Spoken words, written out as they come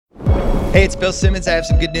Hey, it's Bill Simmons. I have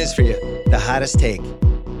some good news for you. The hottest take.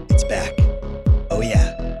 It's back. Oh,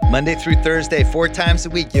 yeah. Monday through Thursday, 4 times a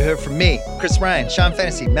week, you hear from me, Chris Ryan, Sean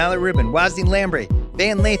Fennessy, Mallory Rubin, Wazdean Lambre,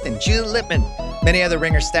 Van Lathan, Julie Lippman, many other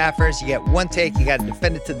Ringer staffers. You get one take. You got to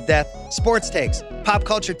defend it to the death. Sports takes, pop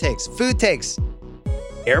culture takes, food takes,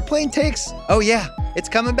 airplane takes. Oh, yeah. It's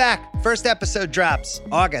coming back. First episode drops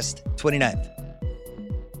August 29th.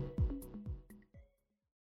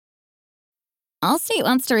 Allstate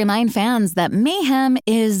wants to remind fans that mayhem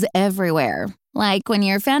is everywhere. Like when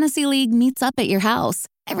your fantasy league meets up at your house.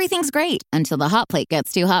 Everything's great until the hot plate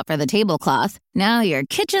gets too hot for the tablecloth. Now your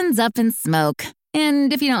kitchen's up in smoke.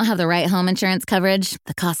 And if you don't have the right home insurance coverage,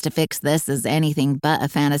 the cost to fix this is anything but a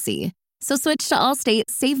fantasy. So switch to Allstate,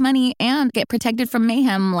 save money, and get protected from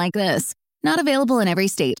mayhem like this. Not available in every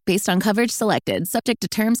state based on coverage selected, subject to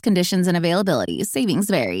terms, conditions, and availability. Savings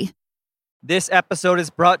vary. This episode is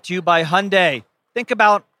brought to you by Hyundai. Think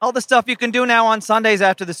about all the stuff you can do now on Sundays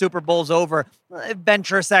after the Super Bowl's over.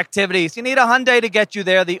 Adventurous activities. You need a Hyundai to get you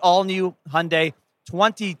there. The all-new Hyundai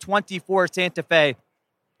 2024 Santa Fe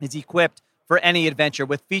is equipped for any adventure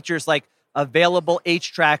with features like available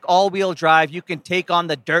H-Track, all-wheel drive. You can take on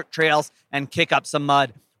the dirt trails and kick up some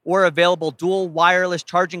mud. Or available dual wireless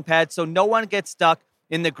charging pads so no one gets stuck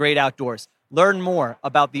in the great outdoors. Learn more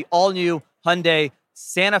about the all-new Hyundai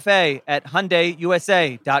Santa Fe at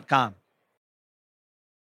HyundaiUSA.com.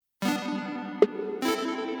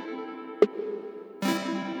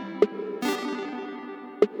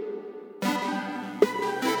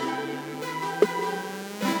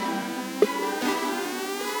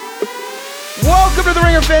 Welcome to the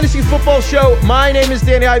Ringer Fantasy Football Show. My name is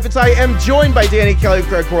Danny Heifetz. I am joined by Danny Kelly and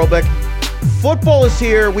Craig Horlbeck. Football is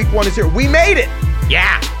here. Week 1 is here. We made it.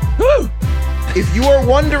 Yeah. Woo. If you are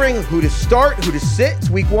wondering who to start, who to sit, it's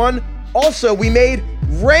week 1. Also, we made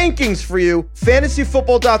rankings for you.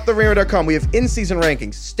 Fantasyfootball.theringer.com. We have in-season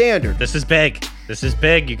rankings. Standard. This is big. This is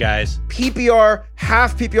big, you guys. PPR,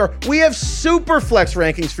 half PPR. We have super flex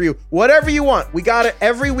rankings for you. Whatever you want. We got it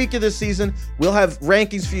every week of this season. We'll have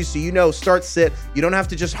rankings for you so you know start, sit. You don't have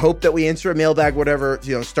to just hope that we answer a mailbag, whatever,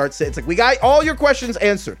 start, sit. It's like we got all your questions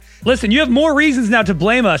answered. Listen, you have more reasons now to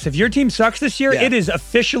blame us. If your team sucks this year, It is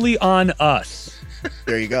officially on us.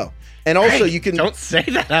 There you go. And also, hey, you can... Don't say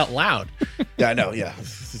that out loud. Yeah, I know, yeah.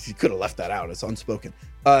 You could have left that out. It's unspoken.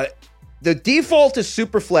 The default is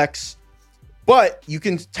Superflex, but you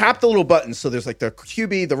can tap the little buttons. So there's like the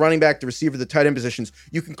QB, the running back, the receiver, the tight end positions.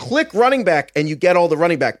 You can click running back and you get all the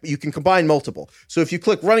running back, but you can combine multiple. So if you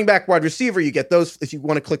click running back, wide receiver, you get those. If you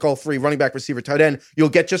want to click all 3, running back, receiver, tight end, you'll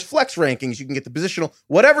get just flex rankings. You can get the positional.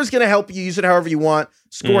 Whatever's going to help you. Use it however you want.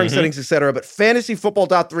 Scoring settings, etc. But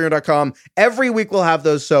fantasyfootball.theringer.com. Every week we'll have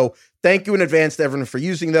those. So thank you in advance to everyone for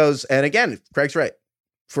using those. And again, if Craig's right.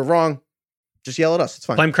 If we're wrong, just yell at us. It's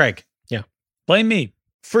fine. Blame Craig. Yeah. Blame me.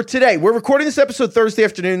 For today, we're recording this episode Thursday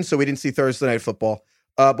afternoon, so we didn't see Thursday Night Football.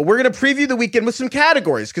 But we're going to preview the weekend with some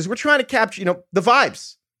categories because we're trying to capture, the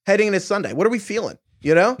vibes heading into Sunday. What are we feeling?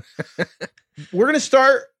 We're going to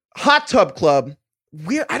start Hot Tub Club.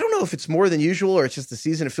 I don't know if it's more than usual or it's just the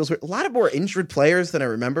season. It feels weird. A lot of more injured players than I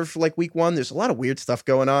remember for like week 1. There's a lot of weird stuff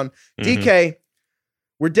going on. DK,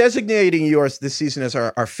 we're designating yours this season as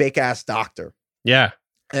our fake ass doctor. Yeah.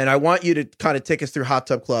 And I want you to kind of take us through Hot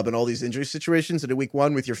Tub Club and all these injury situations in week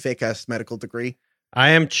 1 with your fake ass medical degree.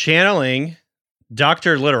 I am channeling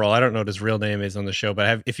Dr. Literal. I don't know what his real name is on the show,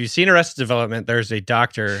 but if you've seen Arrested Development, there's a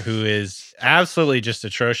doctor who is absolutely just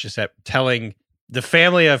atrocious at telling the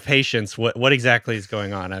family of patients what exactly is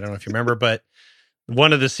going on. I don't know if you remember, but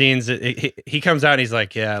one of the scenes, he comes out and he's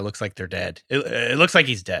like, yeah, it looks like they're dead. It looks like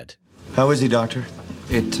he's dead. How is he, doctor?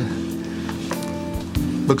 It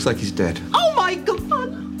looks like he's dead. Oh, my God.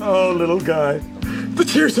 Oh, little guy. The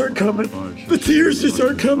tears aren't coming. The tears just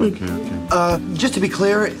aren't coming. Just to be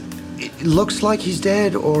clear, it looks like he's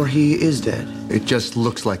dead or he is dead? It just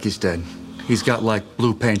looks like he's dead. He's got, like,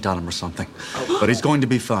 blue paint on him or something. But he's going to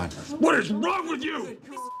be fine. What is wrong with you?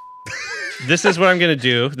 This is what I'm going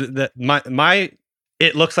to do. My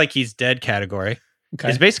it looks like he's dead category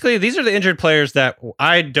is basically, these are the injured players that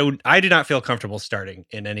I do not feel comfortable starting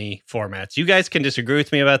in any formats. You guys can disagree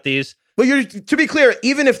with me about these. Well, to be clear,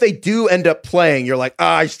 even if they do end up playing, you're like,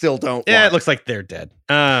 I still don't. Yeah, it looks like they're dead.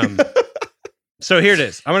 So here it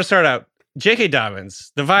is. I'm going to start out. J.K.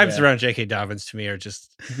 Dobbins. The vibes around J.K. Dobbins to me are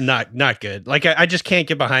just not good. Like, I just can't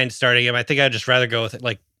get behind starting him. I think I'd just rather go with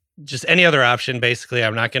like just any other option. Basically,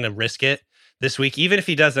 I'm not going to risk it this week, even if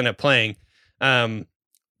he does end up playing.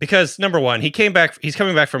 Because number one, he's coming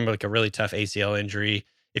back from like a really tough ACL injury.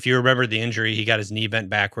 If you remember the injury, he got his knee bent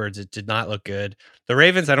backwards. It did not look good. The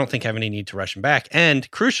Ravens, I don't think have any need to rush him back. And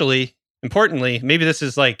crucially, importantly, maybe this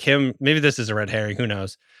is like him. Maybe this is a red herring. Who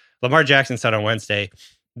knows? Lamar Jackson said on Wednesday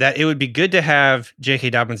that it would be good to have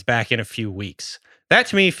J.K. Dobbins back in a few weeks. That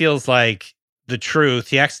to me feels like the truth.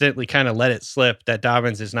 He accidentally kind of let it slip that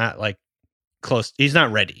Dobbins is not like close. He's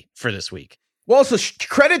not ready for this week. Well, also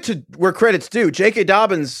credit to where credit's due. J.K.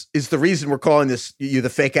 Dobbins is the reason we're calling you the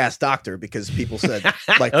fake ass doctor, because people said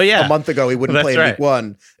like a month ago he wouldn't play in week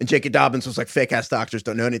 1, and J.K. Dobbins was like, fake ass doctors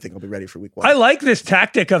don't know anything. He'll be ready for week 1. I like this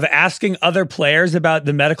tactic of asking other players about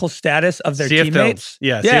the medical status of their teammates. See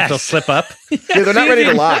if they'll slip up. Yeah, they're not ready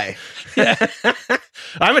to lie. Yeah.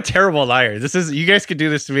 I'm a terrible liar. You guys could do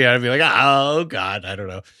this to me. I'd be like, oh God, I don't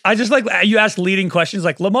know. I just like you ask leading questions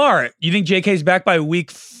like, Lamar, you think JK's back by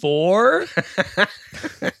week 4?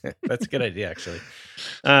 That's a good idea, actually.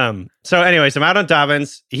 So anyways, I'm out on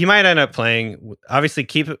Dobbins. He might end up playing. Obviously,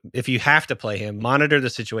 if you have to play him, monitor the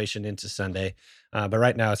situation into Sunday. But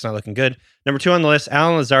right now it's not looking good. Number 2 on the list,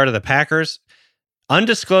 Allen Lazard of the Packers.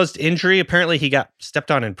 Undisclosed injury. Apparently he got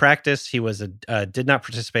stepped on in practice. He did not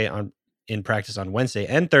participate in practice on Wednesday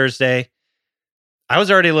and Thursday. I was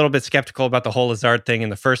already a little bit skeptical about the whole Lazard thing in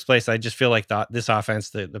the first place. I just feel like this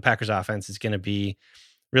offense, the Packers offense, is going to be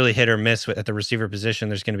really hit or miss at the receiver position.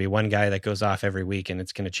 There's going to be one guy that goes off every week, and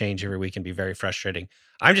it's going to change every week and be very frustrating.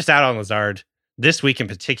 I'm just out on Lazard this week in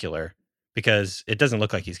particular because it doesn't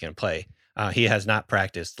look like he's going to play. He has not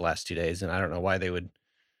practiced the last 2 days, and I don't know why they would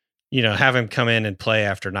have him come in and play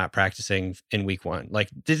after not practicing in week 1. Like,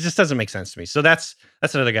 it just doesn't make sense to me. So that's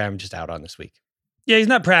another guy I'm just out on this week. Yeah, he's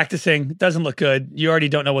not practicing. It doesn't look good. You already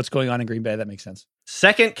don't know what's going on in Green Bay. That makes sense.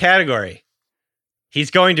 Second category.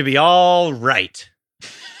 He's going to be all right.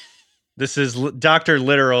 This is Dr.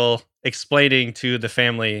 Literal explaining to the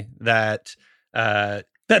family that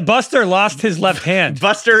Buster lost his left hand.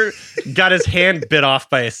 Buster got his hand bit off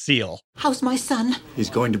by a seal. How's my son? He's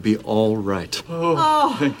going to be all right.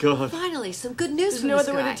 Oh, thank God. Finally, some good news There's from no this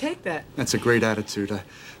other way guy. to take that. That's a great attitude. I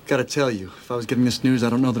gotta tell you, if I was getting this news, I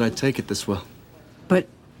don't know that I'd take it this well. But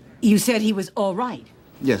you said he was all right.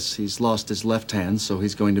 Yes, he's lost his left hand, so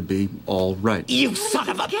he's going to be all right. You son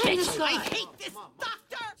of a bitch! I hate this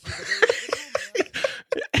doctor!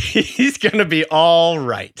 He's going to be all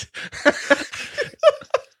right.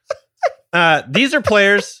 These are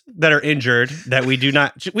players that are injured that we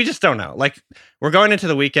just don't know. Like, we're going into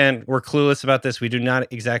the weekend. We're clueless about this. We do not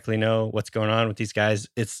exactly know what's going on with these guys.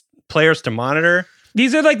 It's players to monitor.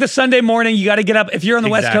 These are like the Sunday morning. You got to get up. If you're on the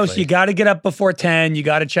West Coast, you got to get up before 10. You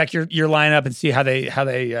got to check your lineup and see how they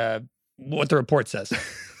what the report says.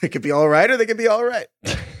 They could be all right or they could be all right.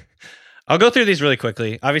 I'll go through these really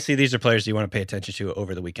quickly. Obviously, these are players you want to pay attention to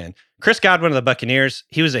over the weekend. Chris Godwin of the Buccaneers.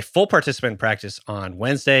 He was a full participant in practice on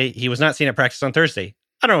Wednesday. He was not seen at practice on Thursday.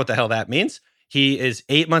 I don't know what the hell that means. He is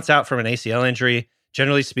 8 months out from an ACL injury.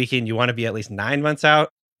 Generally speaking, you want to be at least 9 months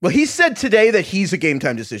out. Well, he said today that he's a game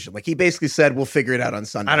time decision. Like, he basically said, we'll figure it out on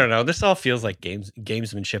Sunday. I don't know. This all feels like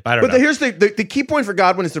gamesmanship. I don't know. But here's the key point for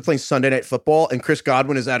Godwin is they're playing Sunday Night Football, and Chris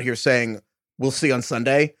Godwin is out here saying, we'll see on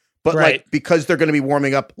Sunday. But like, because they're going to be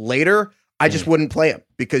warming up later, I just wouldn't play him,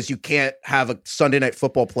 because you can't have a Sunday Night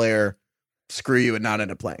Football player screw you and not end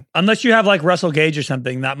up playing. Unless you have like Russell Gage or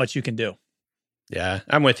something, not much you can do. Yeah,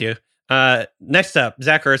 I'm with you. Next up,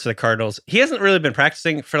 Zach Ertz of the Cardinals. He hasn't really been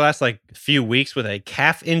practicing for the last few weeks with a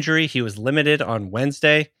calf injury. He was limited on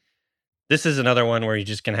Wednesday. This is another one where you're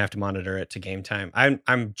just going to have to monitor it to game time.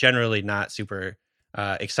 I'm generally not super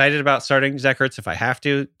excited about starting Zach Ertz. If I have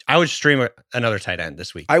to, I would stream another tight end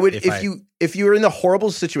this week. I would, if you were in the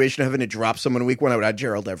horrible situation of having to drop someone in week 1, I would add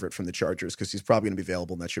Gerald Everett from the Chargers, because he's probably going to be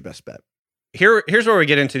available, and that's your best bet. Here's where we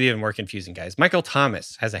get into the even more confusing guys. Michael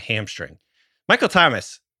Thomas has a hamstring. Michael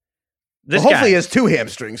Thomas. Hopefully he has 2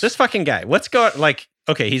 hamstrings. This fucking guy. What's going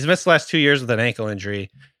okay, he's missed the last 2 years with an ankle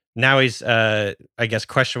injury. Now he's I guess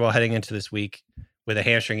questionable heading into this week with a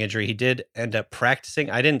hamstring injury. He did end up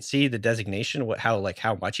practicing. I didn't see the designation,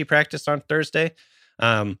 how much he practiced on Thursday.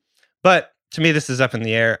 But to me, this is up in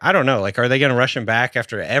the air. I don't know. Are they going to rush him back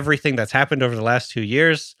after everything that's happened over the last 2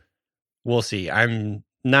 years? We'll see. I'm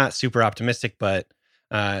not super optimistic, but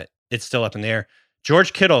it's still up in the air.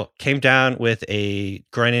 George Kittle came down with a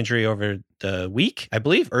groin injury over the week, I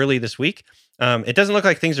believe, early this week. It doesn't look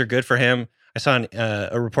like things are good for him. I saw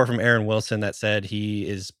a report from Aaron Wilson that said he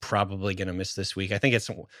is probably going to miss this week. I think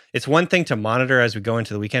it's one thing to monitor as we go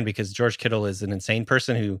into the weekend, because George Kittle is an insane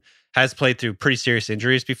person who has played through pretty serious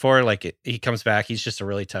injuries before. He comes back. He's just a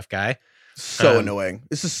really tough guy. So annoying.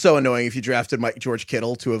 This is so annoying if you drafted George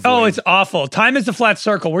Kittle to avoid. Oh, it's awful. Time is a flat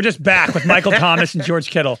circle. We're just back with Michael Thomas and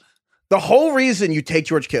George Kittle. The whole reason you take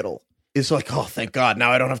George Kittle is oh, thank God,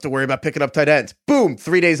 now I don't have to worry about picking up tight ends. Boom,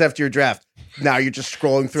 3 days after your draft. now you're just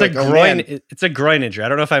scrolling through. It's a groin. It's a groin injury. I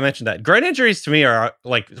don't know if I mentioned that. Groin injuries to me are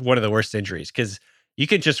like one of the worst injuries because you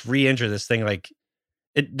could just re-injure this thing. Like,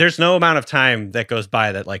 there's no amount of time that goes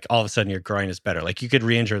by that like all of a sudden your groin is better. Like you could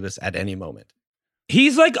re-injure this at any moment.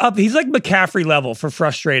 He's like McCaffrey level for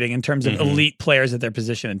frustrating in terms of elite players at their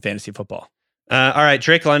position in fantasy football. All right,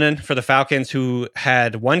 Drake London for the Falcons, who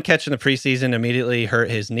had one catch in the preseason, immediately hurt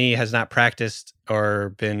his knee, has not practiced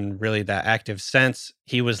or been really that active since.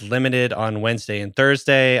 He was limited on Wednesday and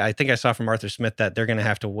Thursday. I think I saw from Arthur Smith that they're going to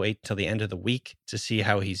have to wait till the end of the week to see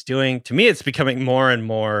how he's doing. To me, it's becoming more and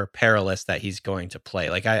more perilous that he's going to play.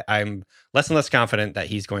 Like I'm less and less confident that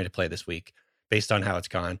he's going to play this week based on how it's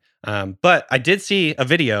gone. But I did see a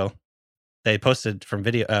video they posted from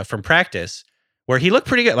practice where he looked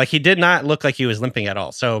pretty good. Like he did not look like he was limping at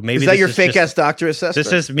all. So maybe is that your fake ass doctor assessment?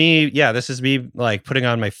 This is me. Yeah, this is me like putting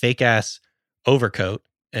on my fake ass overcoat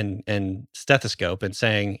and stethoscope and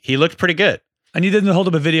saying he looked pretty good. I need them to hold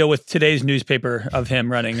up a video with today's newspaper of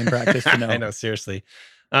him running in practice to know. I know, seriously.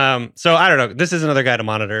 So I don't know. This is another guy to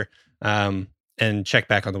monitor and check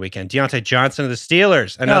back on the weekend. Deontay Johnson of the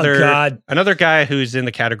Steelers. Another guy who's in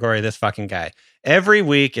the category of this fucking guy. Every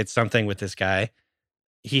week it's something with this guy.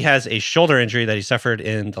 He has a shoulder injury that he suffered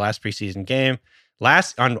in the last preseason game.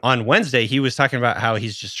 On Wednesday, he was talking about how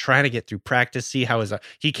he's just trying to get through practice, see how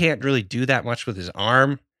he can't really do that much with his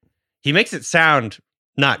arm. He makes it sound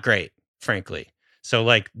not great, frankly. So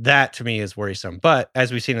like that to me is worrisome. But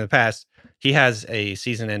as we've seen in the past, he has a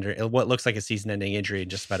what looks like a season-ending injury in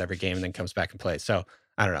just about every game and then comes back and plays. So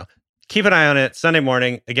I don't know. Keep an eye on it. Sunday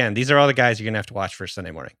morning. Again, these are all the guys you're going to have to watch for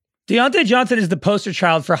Sunday morning. Deontay Johnson is the poster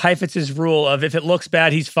child for Heifetz's rule of if it looks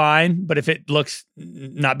bad, he's fine. But if it looks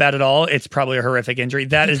not bad at all, it's probably a horrific injury.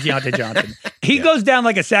 That is Deontay Johnson. He goes down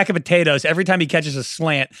like a sack of potatoes every time he catches a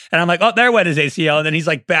slant. And I'm like, oh, there went his ACL. And then he's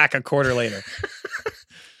like back a quarter later.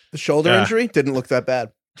 The shoulder injury didn't look that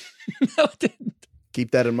bad. No, it didn't.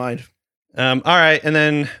 Keep that in mind. All right. And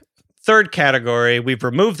then third category, we've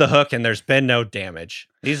removed the hook and there's been no damage.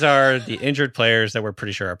 These are the injured players that we're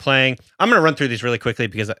pretty sure are playing. I'm going to run through these really quickly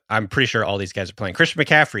because I'm pretty sure all these guys are playing. Christian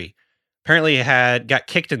McCaffrey apparently got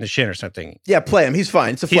kicked in the shin or something. Yeah, play him. He's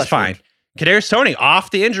fine. It's a flesh wound. Kadarius Toney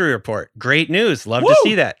off the injury report. Great news. Love to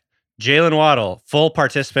see that. Jalen Waddle, full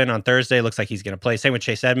participant on Thursday. Looks like he's going to play. Same with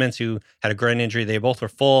Chase Edmonds, who had a groin injury. They both were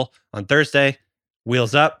full on Thursday.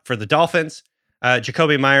 Wheels up for the Dolphins.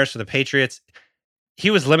 Jacoby Myers for the Patriots. He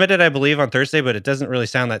was limited, I believe, on Thursday, but it doesn't really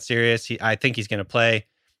sound that serious. I think he's going to play.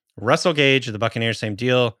 Russell Gage of the Buccaneers, same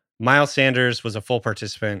deal. Miles Sanders was a full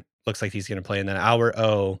participant. Looks like he's going to play. And then Albert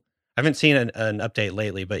O. I haven't seen an update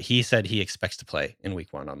lately, but he said he expects to play in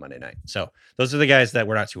week 1 on Monday night. So those are the guys that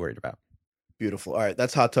we're not too worried about. Beautiful. All right.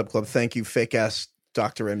 That's Hot Tub Club. Thank you, fake ass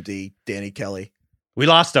Dr. MD, Danny Kelly. We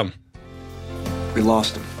lost him. We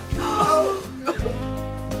lost him.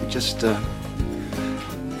 He just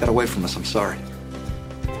got away from us. I'm sorry.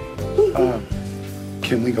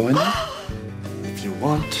 Can we go in there? If you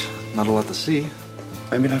want, not a lot to see.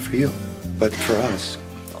 Maybe not for you, but for us.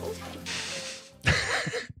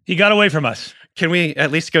 He got away from us. Can we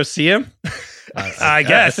at least go see him? I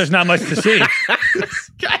guess there's not much to see.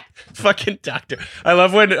 Fucking doctor. I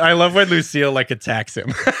love when Lucille like attacks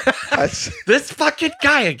him. This fucking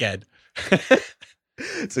guy again.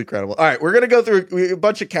 It's incredible. All right, we're gonna go through a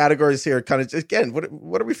bunch of categories here. Kind of again,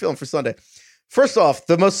 what are we feeling for Sunday? First off,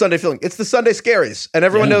 the most Sunday feeling. It's the Sunday Scaries. And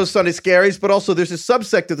everyone knows Sunday Scaries, but also there's a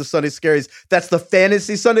subsect of the Sunday Scaries. That's the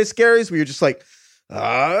fantasy Sunday Scaries where you're just like,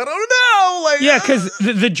 I don't know. Like, yeah, because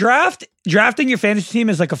the drafting your fantasy team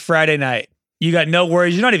is like a Friday night. You got no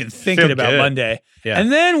worries. You're not even thinking about Monday. Yeah. And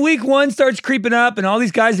then week 1 starts creeping up, and all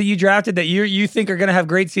these guys that you drafted that you think are going to have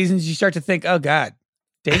great seasons, you start to think, oh, God,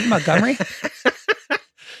 David Montgomery?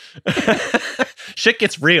 Shit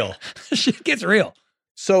gets real. Shit gets real.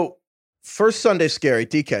 So, first Sunday Scary,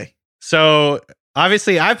 DK. So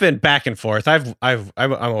obviously I've been back and forth. I'm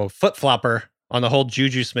a flip flopper on the whole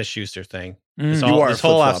Juju Smith-Schuster thing. This whole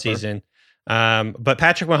offseason. But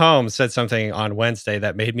Patrick Mahomes said something on Wednesday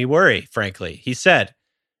that made me worry, frankly. He said,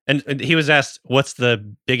 and he was asked, what's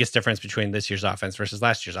the biggest difference between this year's offense versus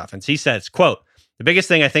last year's offense? He says, quote, the biggest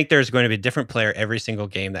thing, I think there's going to be a different player every single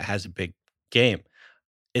game that has a big game.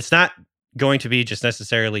 It's not going to be just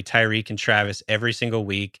necessarily Tyreek and Travis every single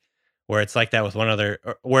week, where it's like that with God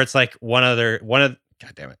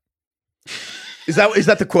damn it. Is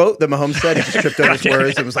that the quote that Mahomes said? He just tripped over his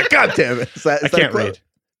words and was like, God damn it. I can't read.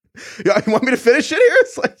 You want me to finish it here?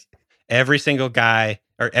 It's like every single guy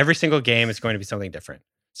or every single game is going to be something different.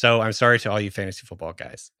 So I'm sorry to all you fantasy football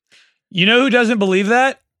guys. You know who doesn't believe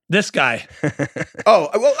that? This guy. Oh,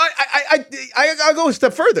 well, I'll go a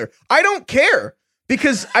step further. I don't care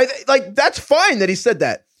because that's fine that he said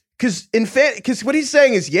that. Because what he's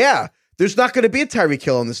saying is, yeah, there's not going to be a Tyreek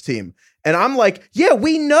Hill on this team. And I'm like, yeah,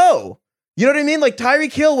 we know. You know what I mean? Like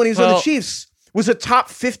Tyreek Hill, when he was on the Chiefs, was a top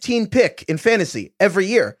 15 pick in fantasy every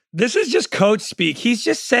year. This is just coach speak. He's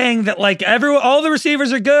just saying that like all the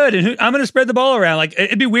receivers are good and I'm going to spread the ball around. Like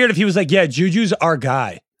it'd be weird if he was like, yeah, Juju's our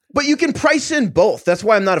guy. But you can price in both. That's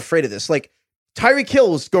why I'm not afraid of this. Like Tyreek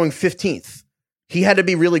Hill was going 15th. He had to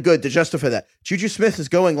be really good to justify that. Juju Smith is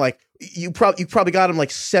going like, you probably got him like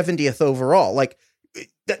 70th overall. Like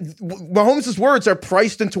Mahomes' words are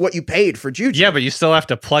priced into what you paid for Juju. Yeah, but you still have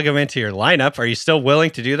to plug him into your lineup. Are you still willing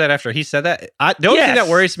to do that after he said that? The only thing that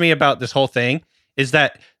worries me about this whole thing is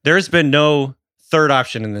that there's been no third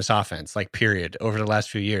option in this offense, like period, over the last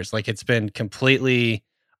few years. Like it's been completely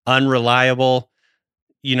unreliable.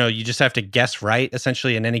 You know, you just have to guess right,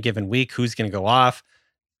 essentially, in any given week, who's going to go off.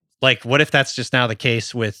 Like, what if that's just now the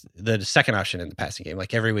case with the second option in the passing game?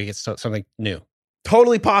 Like every week it's something new.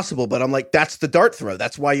 Totally possible, but I'm like, that's the dart throw.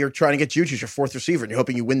 That's why you're trying to get Juju as your fourth receiver, and you're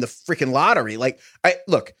hoping you win the freaking lottery. Like,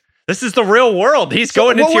 look. This is the real world. He's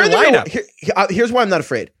going into your lineup. Here's why I'm not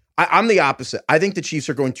afraid. I'm the opposite. I think the Chiefs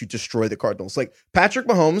are going to destroy the Cardinals. Like, Patrick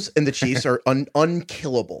Mahomes and the Chiefs are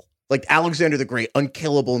unkillable. Like Alexander the Great,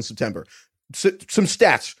 unkillable in September. So, some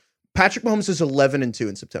stats. Patrick Mahomes is 11-2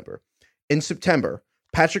 in September. In September,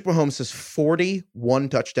 Patrick Mahomes has 41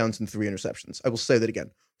 touchdowns and 3 interceptions. I will say that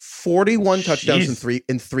again. 41 touchdowns and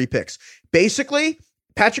three picks. Basically,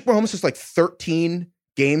 Patrick Mahomes has like 13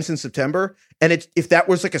 games in September. And if that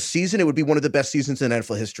was like a season, it would be one of the best seasons in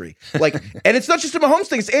NFL history. Like, and it's not just a Mahomes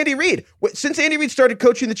thing, it's Andy Reid. Since Andy Reid started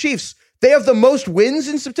coaching the Chiefs, they have the most wins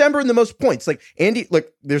in September and the most points. Like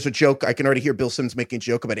there's a joke. I can already hear Bill Simmons making a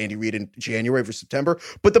joke about Andy Reid in January versus September.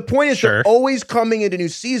 But the point is they're always coming into new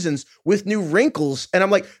seasons with new wrinkles. And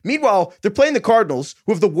I'm like, meanwhile, they're playing the Cardinals,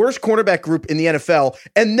 who have the worst cornerback group in the NFL.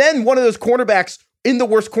 And then one of those cornerbacks in the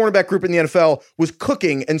worst cornerback group in the NFL was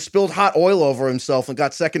cooking and spilled hot oil over himself and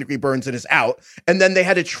got second-degree burns and is out. And then they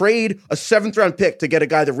had to trade a 7th-round pick to get a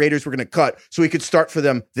guy the Raiders were going to cut so he could start for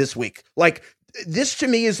them this week. Like, this to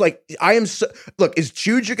me is like, look, is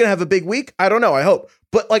Juju going to have a big week? I don't know. I hope.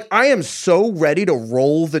 But like, I am so ready to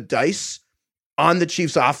roll the dice on the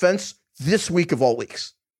Chiefs offense this week of all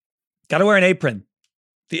weeks. Got to wear an apron.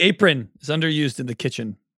 The apron is underused in the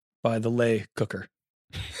kitchen by the lay cooker.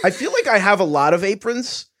 I feel like I have a lot of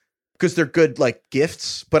aprons because they're good like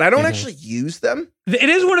gifts, but I don't actually use them. It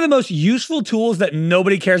is one of the most useful tools that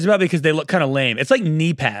nobody cares about because they look kind of lame. It's like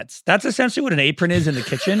knee pads. That's essentially what an apron is in the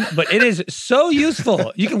kitchen, but it is so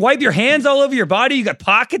useful. You can wipe your hands all over your body. You got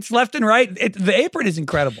pockets left and right. The apron is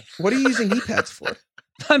incredible. What are you using knee pads for?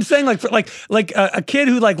 I'm saying like a kid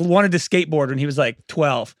who like wanted to skateboard when he was like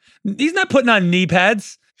 12. He's not putting on knee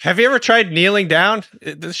pads. Have you ever tried kneeling down?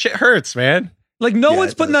 This shit hurts, man. Like no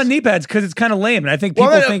one's putting on knee pads because it's kind of lame, and I think people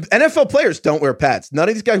think NFL players don't wear pads. None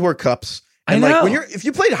of these guys wear cups. And I know. Like if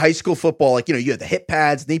you played high school football, like you have the hip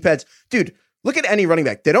pads, knee pads. Dude, look at any running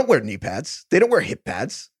back. They don't wear knee pads. They don't wear hip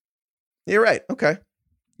pads. You're right. Okay.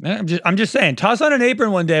 I'm just saying, toss on an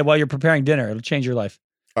apron one day while you're preparing dinner. It'll change your life.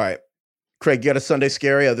 All right, Craig, you got a Sunday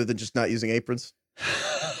scary other than just not using aprons?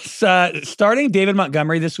 Starting David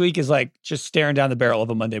Montgomery this week is like just staring down the barrel of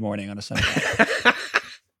a Monday morning on a Sunday.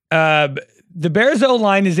 The Bears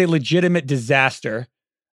O-line is a legitimate disaster.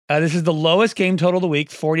 This is the lowest game total of the week,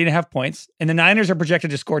 40.5 points. And the Niners are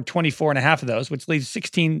projected to score 24.5 of those, which leaves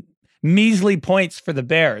 16 measly points for the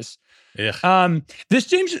Bears. Yeah. This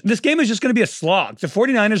game is just going to be a slog. The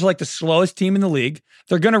 49ers are like the slowest team in the league.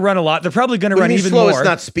 They're going to run a lot. They're probably going to run even slow, more. It's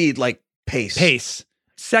not speed, like pace. Pace.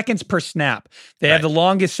 Seconds per snap. They have the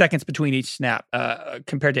longest seconds between each snap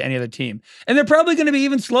compared to any other team. And they're probably going to be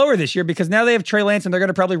even slower this year because now they have Trey Lance and they're going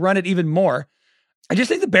to probably run it even more. I just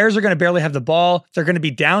think the Bears are going to barely have the ball. They're going to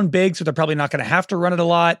be down big, so they're probably not going to have to run it a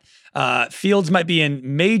lot. Fields might be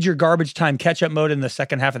in major garbage time catch-up mode in the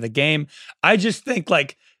second half of the game. I just think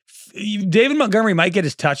like David Montgomery might get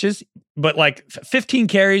his touches, but like 15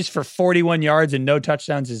 carries for 41 yards and no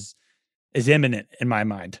touchdowns is imminent in my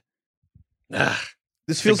mind.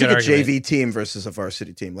 This feels like a JV team versus a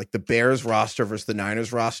varsity team, like the Bears roster versus the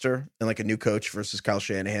Niners roster, and like a new coach versus Kyle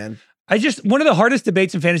Shanahan. One of the hardest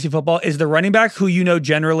debates in fantasy football is the running back who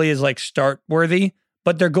generally is like start worthy,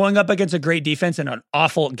 but they're going up against a great defense and an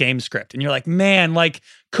awful game script. And you're like, man, like,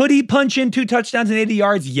 could he punch in 2 touchdowns and 80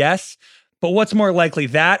 yards? Yes. But what's more likely,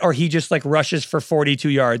 that or he just like rushes for 42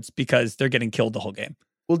 yards because they're getting killed the whole game?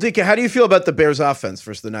 Well, DK, how do you feel about the Bears offense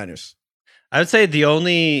versus the Niners? I would say the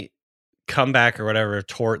only comeback or whatever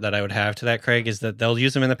tort that I would have to that, Craig, is that they'll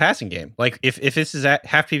use him in the passing game. Like if this is at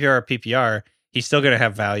half PPR or PPR, he's still going to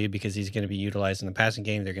have value because he's going to be utilized in the passing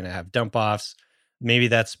game. They're going to have dump offs. maybe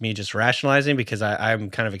that's me just rationalizing because I'm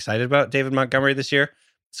kind of excited about David Montgomery this year.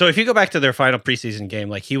 So if you go back to their final preseason game,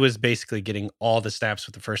 like he was basically getting all the snaps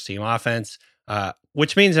with the first team offense,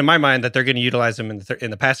 which means in my mind that they're going to utilize him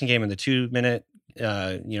in the passing game in the 2-minute,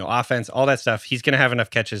 offense, all that stuff. He's going to have enough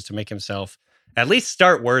catches to make himself at least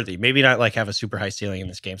start worthy. Maybe not like have a super high ceiling in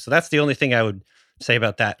this game. So that's the only thing I would say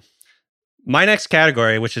about that. My next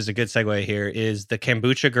category, which is a good segue here, is the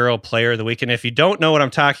Kombucha Girl Player of the Week. And if you don't know what I'm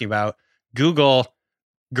talking about, Google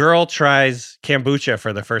girl tries kombucha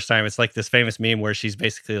for the first time. It's like this famous meme where she's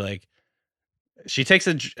basically like, she takes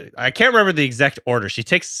I can't remember the exact order. She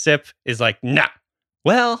takes a sip, is like, nah,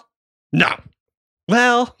 well, no.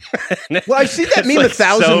 Well, I've seen that meme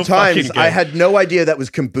 1,000 times. I had no idea that was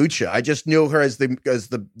kombucha. I just knew her as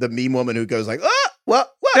the meme woman who goes like, oh, well.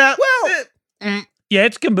 Yeah,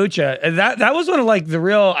 it's kombucha. That was one of like the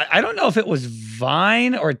real. I don't know if it was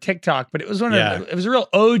Vine or TikTok, but it was it was a real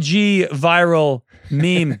OG viral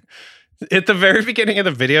meme. At the very beginning of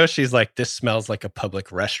the video, she's like, "This smells like a public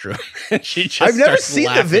restroom." And she just I've never starts seen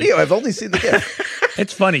laughing. the video. I've only seen the GIF.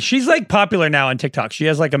 It's funny. She's like popular now on TikTok. She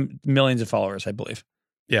has like millions of followers, I believe.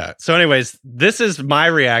 Yeah. So, anyways, this is my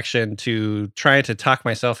reaction to trying to talk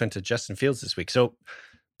myself into Justin Fields this week. So,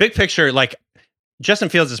 big picture, like Justin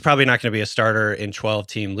Fields is probably not going to be a starter in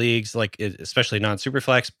 12-team leagues, like especially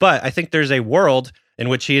non-superflex. But I think there's a world in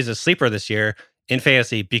which he is a sleeper this year in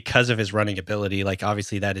fantasy because of his running ability. Like,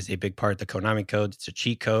 obviously, that is a big part of the Konami code. It's a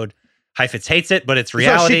cheat code. Heifetz hates it, but it's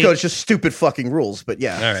reality. It's not a cheat code. It's just stupid fucking rules. But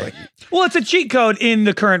yeah. All right. Well, it's a cheat code in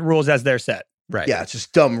the current rules as they're set. Right. Yeah, it's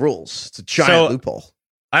just dumb rules. It's a giant loophole.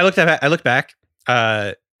 I looked back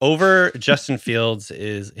over Justin Fields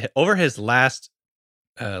is over his last,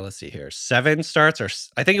 let's see here, 7 starts, or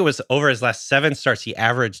I think it was over his last 7 starts, he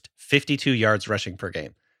averaged 52 yards rushing per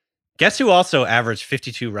game. Guess who also averaged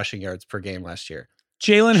 52 rushing yards per game last year?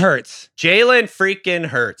 Jalen Hurts. Jalen freaking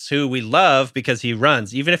Hurts, who we love because he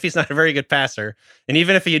runs, even if he's not a very good passer, and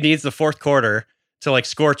even if he needs the fourth quarter to like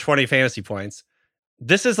score 20 fantasy points.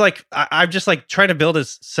 This is like, I'm just like trying to build a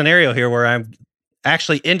scenario here where I'm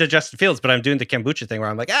actually into Justin Fields, but I'm doing the kombucha thing where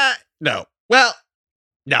I'm like, no. Well,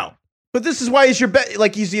 no. But this is why he's your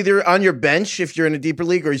like he's either on your bench if you're in a deeper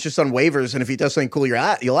league, or he's just on waivers, and if he does something cool,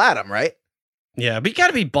 you'll add him, right? Yeah, but you got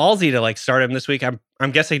to be ballsy to like start him this week.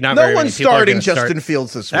 I'm guessing not. No very one's many people are starting gonna Justin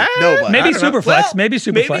Fields this week. Nobody. Maybe Superflex. Well, maybe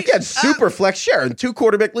Superflex. Yeah, Superflex, sure. In 2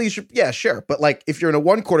 quarterback leagues, yeah, sure. But like if you're in a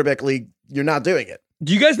 1 quarterback league, you're not doing it.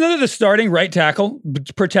 Do you guys know that the starting right tackle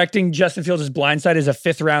protecting Justin Fields' blind side is a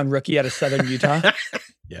 5th-round rookie out of Southern Utah?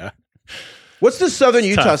 Yeah. What's the Southern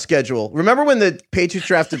Utah schedule? Remember when the Patriots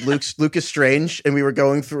drafted Lucas Strange and we were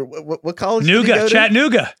going through what college?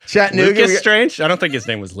 Chattanooga. Lucas Strange? I don't think his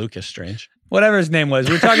name was Lucas Strange. Whatever his name was.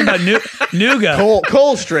 We were talking about Nuga.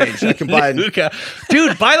 Cole Strange. I combined.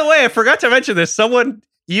 Dude, by the way, I forgot to mention this. Someone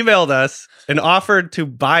emailed us and offered to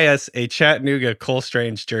buy us a Chattanooga Cole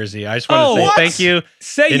Strange jersey. I just want to say thank you.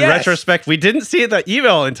 In retrospect, we didn't see the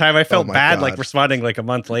email in time. I felt bad like responding like a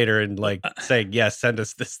month later and like saying, yes, send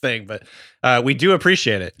us this thing. But we do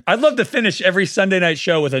appreciate it. I'd love to finish every Sunday night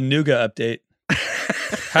show with a Nuga update.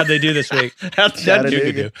 How'd they do this week? How'd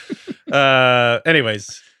Nuga do?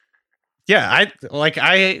 Anyways, yeah,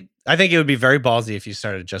 I think it would be very ballsy if you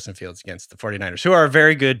started Justin Fields against the 49ers, who are a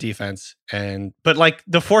very good defense. But like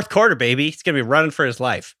the fourth quarter, baby, he's going to be running for his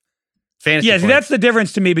life. Fantasy points. That's the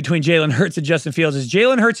difference to me between Jalen Hurts and Justin Fields is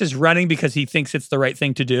Jalen Hurts is running because he thinks it's the right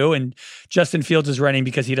thing to do, and Justin Fields is running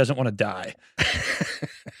because he doesn't want to die.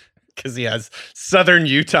 Because he has Southern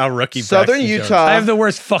Utah rookie. Southern Utah. Jones. I have the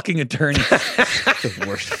worst fucking attorneys. The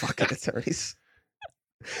worst fucking attorneys.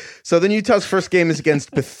 Southern Utah's first game is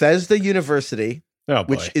against Bethesda University. Oh,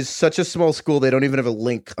 which is such a small school, they don't even have a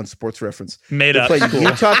link on Sports Reference. Made they up. Play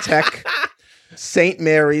Utah Tech, St.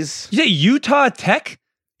 Mary's. You say Utah Tech?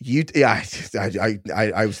 Yeah,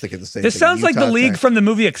 I was thinking the same thing. This sounds like the league from the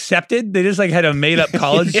movie Accepted. They just like had a made up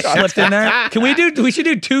college slipped in there. We should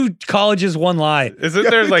do 2 colleges, 1 lie. Isn't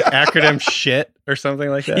there like acronym shit or something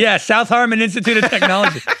like that? Yeah, South Harmon Institute of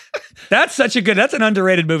Technology. That's an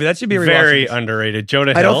underrated movie. That should be very underrated.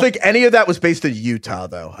 Jonah Hill. I don't think any of that was based in Utah,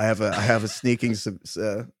 though. I have a sneaking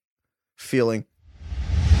feeling.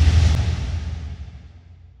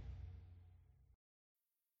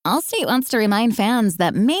 Allstate wants to remind fans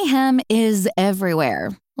that mayhem is everywhere.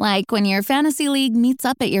 Like when your fantasy league meets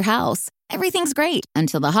up at your house. Everything's great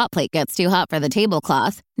until the hot plate gets too hot for the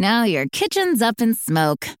tablecloth. Now your kitchen's up in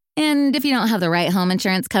smoke. And if you don't have the right home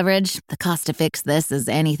insurance coverage, the cost to fix this is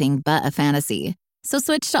anything but a fantasy. So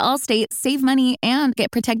switch to Allstate, save money, and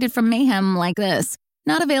get protected from mayhem like this.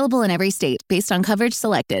 Not available in every state based on coverage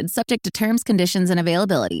selected, subject to terms, conditions, and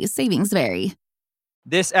availability. Savings vary.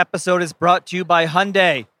 This episode is brought to you by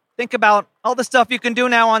Hyundai. Think about all the stuff you can do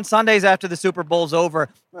now on Sundays after the Super Bowl's over.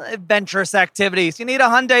 Adventurous activities. You need a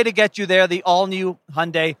Hyundai to get you there. The all-new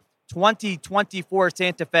Hyundai 2024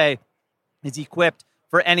 Santa Fe is equipped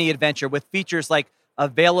for any adventure with features like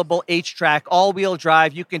available H-Track, all-wheel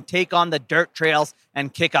drive. You can take on the dirt trails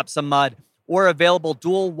and kick up some mud. Or available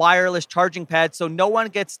dual wireless charging pads so no one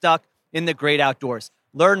gets stuck in the great outdoors.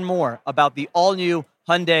 Learn more about the all-new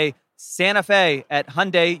Hyundai Santa Fe at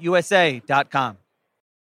HyundaiUSA.com.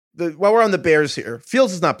 While we're on the Bears here,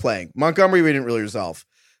 Fields is not playing. Montgomery, we didn't really resolve.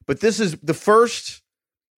 But this is the first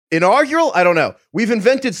inaugural, I don't know. We've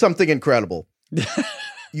invented something incredible.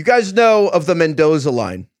 You guys know of the Mendoza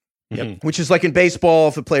line, which is like in baseball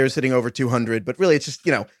if a player's hitting over 200. But really, it's just,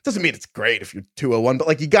 it doesn't mean it's great if you're 201, but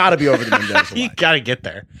like you got to be over the Mendoza line. You got to get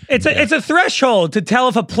there. It's a threshold to tell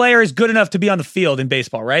if a player is good enough to be on the field in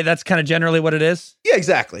baseball, right? That's kind of generally what it is. Yeah,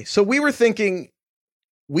 exactly. So we were thinking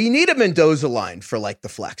we need a Mendoza line for like the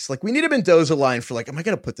flex. Like we need a Mendoza line for like, am I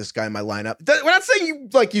going to put this guy in my lineup? We're not saying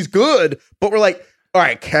he's good, but we're like, all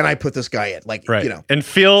right, can I put this guy in? Like, and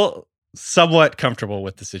feel somewhat comfortable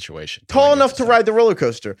with the situation. Tall enough to ride the roller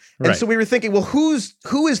coaster. And Right. so we were thinking, well, who is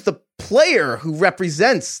the player who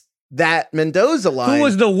represents that Mendoza line? Who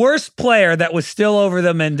was the worst player that was still over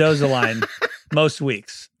the Mendoza line most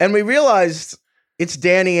weeks? And we realized it's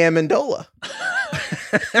Danny Amendola.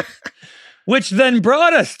 Which then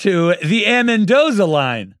brought us to the Amendoza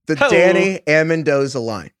line. The Danny Amendoza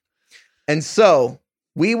line. And so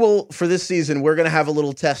we will, for this season, we're going to have a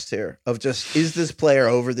little test here of just, is this player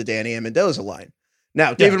over the Danny Amendoza line?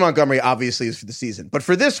 Now, David Montgomery obviously is for the season. But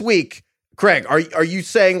for this week, Craig, are you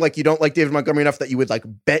saying like you don't like David Montgomery enough that you would like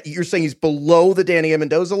bet? You're saying he's below the Danny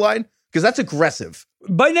Amendoza line? Because that's aggressive.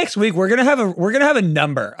 By next week, we're gonna have a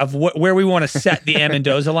number of where we want to set the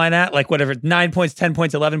Amendoza line at, like whatever 9 points, 10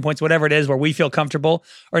 points, 11 points, whatever it is, where we feel comfortable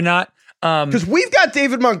or not. Because we've got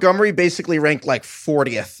David Montgomery basically ranked like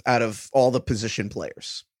 40th out of all the position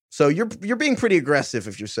players. So you're being pretty aggressive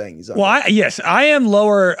if you're saying he's on. Well, I am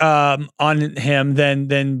lower on him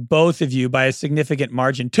than both of you by a significant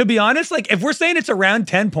margin. To be honest, like if we're saying it's around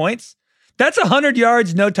 10 points, that's 100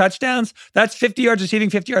 yards, no touchdowns. That's 50 yards receiving,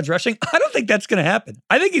 50 yards rushing. I don't think that's going to happen.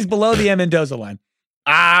 I think he's below the Amendoza line.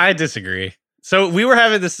 I disagree. So we were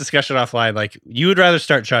having this discussion offline. Like you would rather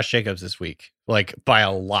start Josh Jacobs this week, like by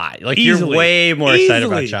a lot. Like Easily. you're way more excited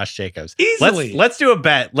about Josh Jacobs. Easily. Let's do a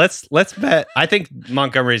bet. Let's bet. I think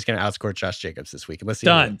Montgomery is going to outscore Josh Jacobs this week. Let's see.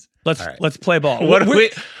 Done. Let's play ball. What are we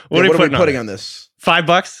putting on this?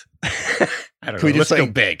 $5? I don't know. Let's go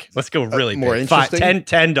big. Let's go really more big. interesting?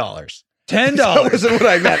 $10. $10. That wasn't what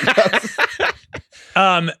I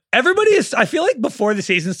meant. Everybody is, I feel like before the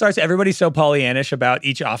season starts, everybody's so Pollyannish about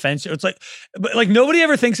each offense. It's like, but like nobody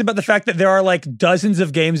ever thinks about the fact that there are like dozens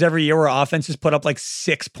of games every year where offenses put up like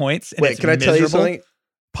 6 points. And Wait, it's can I tell you miserable. something?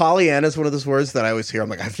 Pollyanna is one of those words that I always hear. I'm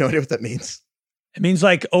like, I have no idea what that means. It means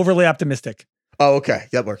like overly optimistic. Oh, okay.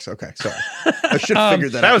 That works. Okay. Sorry. I should have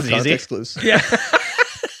figured that out. That was easy. Context clues. Yeah.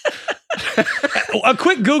 A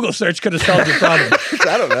quick Google search could have solved your problem.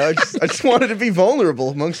 I don't know. I just wanted to be vulnerable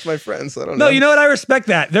amongst my friends. I don't know. No, you know what? I respect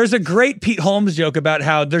that. There's a great Pete Holmes joke about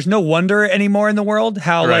how there's no wonder anymore in the world.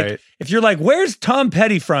 How like if you're like, where's Tom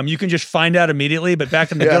Petty from? You can just find out immediately. But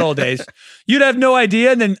back in the good old days, you'd have no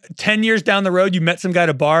idea. And then 10 years down the road, you met some guy at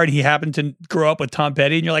a bar and he happened to grow up with Tom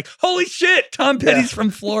Petty. And you're like, holy shit, Tom Petty's from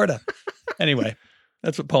Florida. Anyway,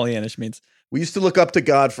 that's what Pollyannish means. We used to look up to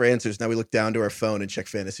God for answers. Now we look down to our phone and check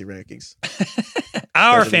fantasy rankings.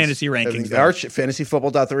 Our fantasy rankings. Our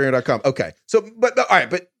fantasyfootball.theringer.com. Okay. So, but all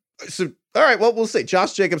right. All right. Well, we'll see.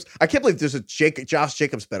 Josh Jacobs. I can't believe there's a Josh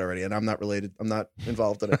Jacobs bet already, and I'm not related. I'm not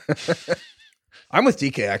involved in it. I'm with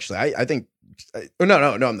DK, actually. I think. No,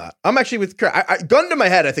 I'm not. I'm actually with Craig. Gun to my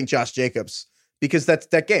head, I think Josh Jacobs, because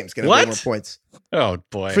that game's going to have more points. Oh,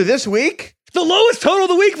 boy. For this week? The lowest total of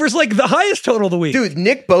the week versus like the highest total of the week. Dude,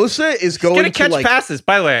 Nick Bosa is going to catch passes.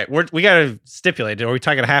 By the way, we got to stipulate it. Are we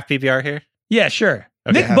talking a half PPR here? Yeah, sure.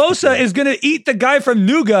 Okay, Nick Bosa is going to eat the guy from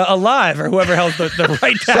Nuga alive, or whoever held the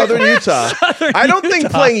right tackle. Southern Utah. I don't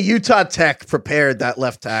think playing Utah Tech prepared that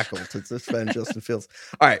left tackle to defend Justin Fields.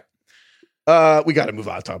 All right. We got to move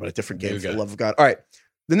on and talk about a different game, for the love of God. All right.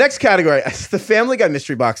 The next category is the Family Guy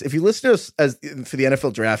mystery box. If you listen to us for the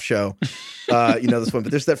NFL draft show, you know this one,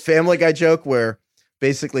 but there's that Family Guy joke where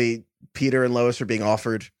basically Peter and Lois are being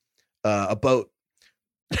offered a boat,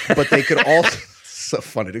 but they could also, so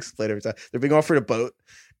funny to explain every time. They're being offered a boat,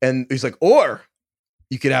 and he's like, or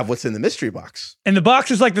you could have what's in the mystery box. And the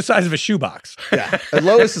box is like the size of a shoebox. Yeah. And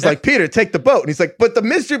Lois is like, Peter, take the boat. And he's like, but the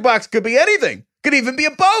mystery box could be anything. Could even be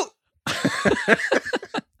a boat.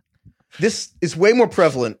 This is way more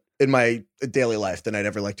prevalent in my daily life than I'd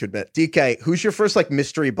ever like to admit. DK, who's your first like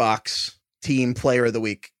mystery box team player of the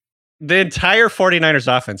week? The entire 49ers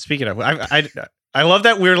offense. Speaking of, I love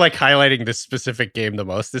that we're like highlighting this specific game the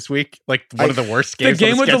most this week. Like one of the worst games. The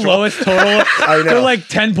game with schedule. the lowest total. I know. They're like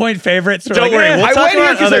 10-point favorites. We're Don't like, worry, eh. we'll I talk went here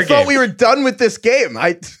about because I other thought we games. were done with this game.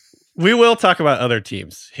 We will talk about other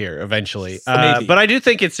teams here eventually. Maybe. But I do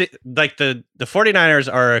think it's like the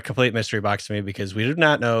 49ers are a complete mystery box to me because we do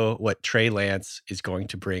not know what Trey Lance is going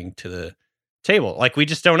to bring to the table. Like we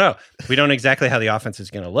just don't know. We don't know exactly how the offense is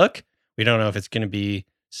going to look. We don't know if it's going to be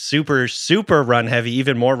super, super run heavy,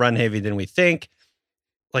 even more run heavy than we think.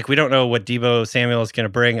 Like we don't know what Deebo Samuel is going to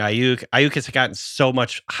bring. Ayuk has gotten so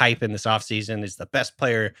much hype in this offseason. He's the best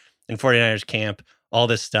player in 49ers camp, all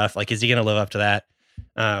this stuff. Like, is he going to live up to that?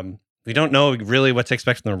 We don't know really what to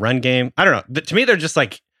expect from the run game. I don't know. But to me, they're just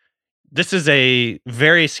like, this is a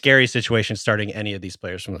very scary situation starting any of these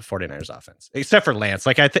players from the 49ers offense, except for Lance.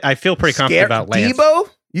 Like I feel pretty confident about Lance. Deebo?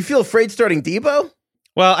 You feel afraid starting Deebo?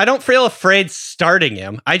 Well, I don't feel afraid starting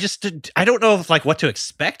him. I don't know like what to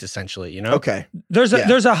expect essentially, you know? Okay. There's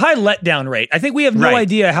a high letdown rate. I think we have no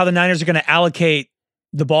idea how the Niners are going to allocate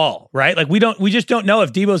the ball, right? Like we just don't know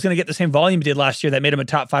if Deebo's going to get the same volume he did last year that made him a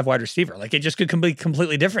top 5 wide receiver. Like it just could be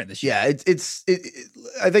completely different this year. Yeah,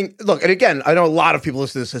 I think, look, and again, I know a lot of people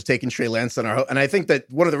listening to this has taken Trey Lance on and I think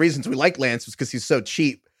that one of the reasons we like Lance was because he's so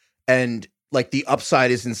cheap and like the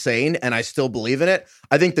upside is insane and I still believe in it.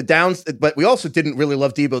 I think the downs, but we also didn't really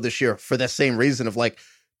love Deebo this year for the same reason of like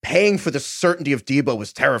paying for the certainty of Deebo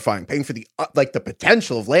was terrifying. Paying for the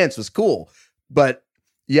potential of Lance was cool. But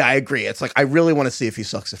yeah, I agree. It's like, I really want to see if he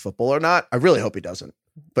sucks at football or not. I really hope he doesn't.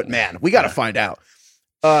 But man, we got to find out.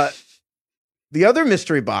 The other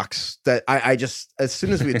mystery box that I just, as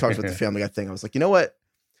soon as we had talked about the Family Guy thing, I was like, you know what?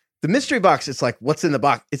 The mystery box, it's like, what's in the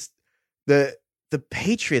box? It's the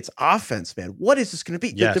Patriots offense, man. What is this going to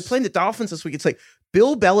be? Yes. They're playing the Dolphins this week. It's like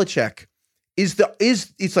Bill Belichick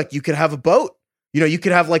it's like you could have a boat. You know, you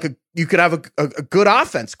could have a good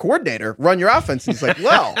offense coordinator run your offense. And he's like,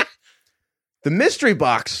 well, the mystery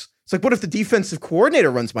box, it's like, what if the defensive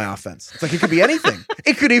coordinator runs my offense? It's like, it could be anything.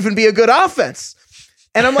 It could even be a good offense.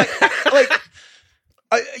 And I'm like,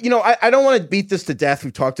 I don't want to beat this to death.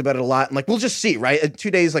 We've talked about it a lot. And like, we'll just see, right? In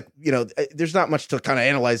 2 days, there's not much to kind of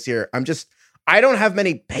analyze here. I don't have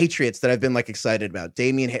many Patriots that I've been like excited about.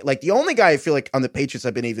 Like the only guy I feel like on the Patriots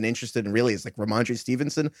I've been even interested in really is like Ramondre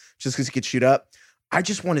Stevenson, just because he could shoot up. I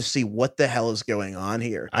just want to see what the hell is going on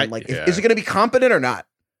here. And is it going to be competent or not?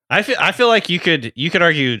 I feel like you could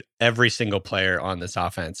argue every single player on this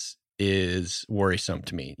offense is worrisome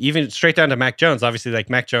to me. Even straight down to Mac Jones. Obviously, like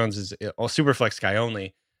Mac Jones is a super flex guy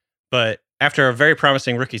only, but after a very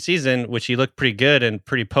promising rookie season, which he looked pretty good and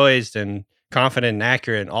pretty poised and confident and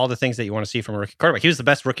accurate and all the things that you want to see from a rookie quarterback. He was the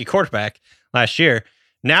best rookie quarterback last year.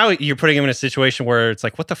 Now you're putting him in a situation where it's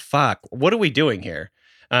like, what the fuck? What are we doing here?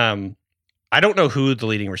 I don't know who the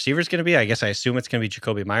leading receiver is going to be. I guess I assume it's going to be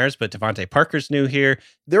Jacoby Myers, but Devontae Parker's new here.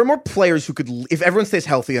 There are more players who could, if everyone stays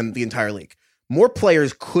healthy in the entire league, more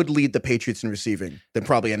players could lead the Patriots in receiving than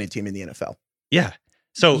probably any team in the NFL. Yeah.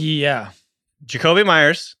 So yeah, Jacoby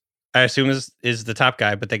Myers, I assume is the top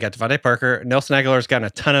guy, but they got Devontae Parker. Nelson Aguilar's gotten a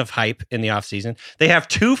ton of hype in the offseason. They have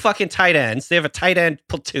 2 fucking tight ends. They have a tight end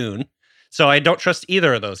platoon. So I don't trust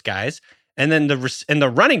either of those guys. And then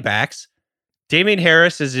the running backs, Damian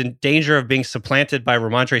Harris is in danger of being supplanted by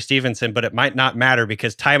Ramondre Stevenson, but it might not matter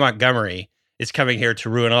because Ty Montgomery is coming here to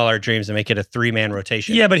ruin all our dreams and make it a 3-man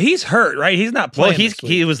rotation. Yeah, but he's hurt, right? He's not playing. Well,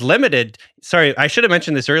 he was limited. Sorry, I should have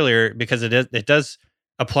mentioned this earlier because it does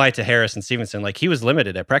apply to Harris and Stevenson. Like he was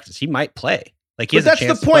limited at practice. He might play. Like he has but that's a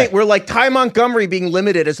chance the point where like Ty Montgomery being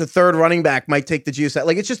limited as a third running back might take the juice out.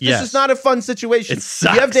 Like it's just this is not a fun situation. It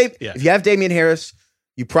sucks. If you have Damian Harris,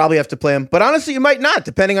 you probably have to play him. But honestly, you might not,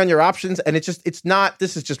 depending on your options. And this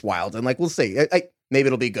is just wild. And like we'll see. Maybe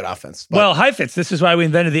it'll be a good offense. But. Well, Heifetz, this is why we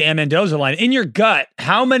invented the Amendoza line. In your gut,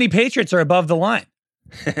 how many Patriots are above the line?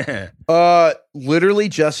 Literally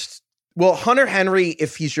just. Well, Hunter Henry,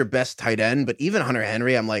 if he's your best tight end, but even Hunter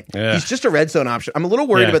Henry, I'm like, he's just a red zone option. I'm a little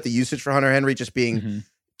worried about the usage for Hunter Henry just being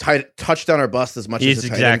touchdown or bust as much as a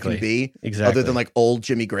tight end can be, other than like old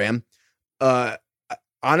Jimmy Graham.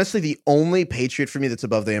 Honestly, the only Patriot for me that's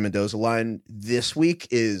above the Amendoza line this week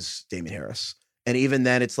is Damian Harris. And even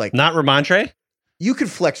then, it's like... Not Ramondre? You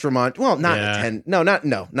could flex Ramondre. Well, not in a 10.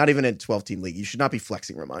 Not even in a 12-team league. You should not be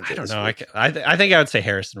flexing Ramondre. I don't know. I think I would say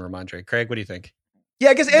Harris and Ramondre. Craig, what do you think? Yeah,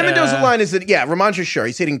 I guess Amendoza line is Ramondre, sure.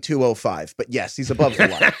 He's hitting 205, but yes, he's above the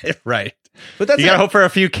line. Right. But that's you got to hope for a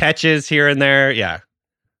few catches here and there. Yeah.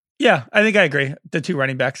 Yeah, I think I agree. The two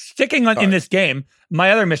running backs. Sticking on in this game,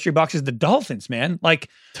 my other mystery box is the Dolphins, man. Like,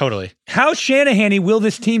 Totally. how Shanahan-y will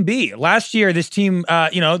this team be? Last year, this team,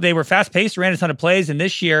 they were fast-paced, ran a ton of plays, and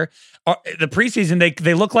this year, the preseason,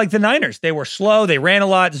 they look like the Niners. They were slow, they ran a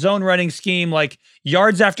lot, zone running scheme, like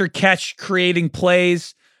yards after catch, creating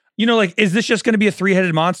plays. Is this just going to be a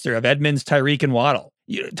three-headed monster of Edmonds, Tyreek, and Waddle?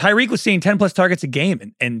 Tyreek was seeing 10-plus targets a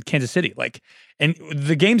game in Kansas City. And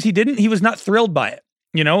the games he was not thrilled by it.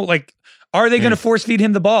 Are they going to force feed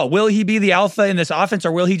him the ball? Will he be the alpha in this offense,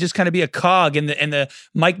 or will he just kind of be a cog in the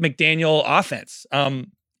Mike McDaniel offense?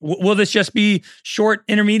 Will this just be short,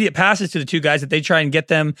 intermediate passes to the two guys that they try and get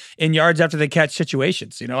them in yards after they catch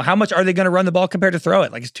situations? How much are they going to run the ball compared to throw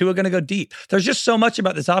it? Like, is Tua going to go deep? There's just so much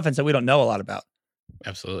about this offense that we don't know a lot about.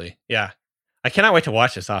 Absolutely. Yeah. I cannot wait to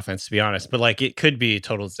watch this offense, to be honest. But it could be a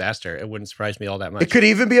total disaster. It wouldn't surprise me all that much. It could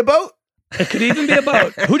even be a boat. It could even be a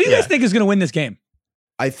boat. Who do you guys think is going to win this game?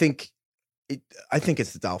 I think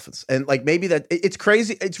it's the Dolphins. And maybe that it's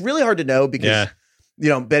crazy. It's really hard to know because,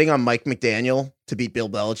 betting on Mike McDaniel to beat Bill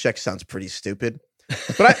Belichick sounds pretty stupid.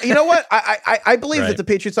 But you know what? I believe that the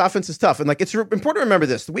Patriots offense is tough. And it's important to remember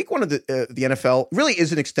this. The week one of the NFL really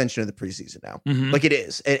is an extension of the preseason now. Mm-hmm. It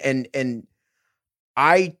is. And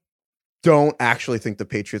I don't actually think the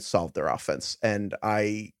Patriots solved their offense. And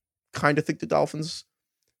I kind of think the Dolphins,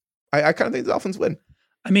 I kind of think the Dolphins win.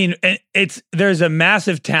 I mean, there's a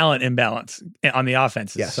massive talent imbalance on the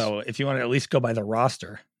offenses. Yes. So if you want to at least go by the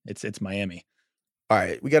roster, it's Miami. All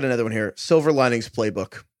right, we got another one here. Silver Linings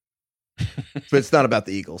Playbook. But it's not about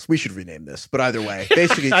the Eagles. We should rename this. But either way,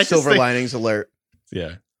 basically, Silver Linings Alert.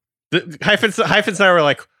 Yeah. The Hyphens and I were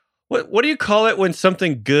like, what do you call it when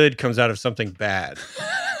something good comes out of something bad?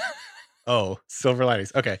 Oh, Silver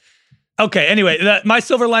Linings. Okay. Okay. Anyway, my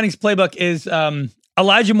Silver Linings Playbook is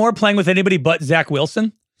Elijah Moore playing with anybody but Zach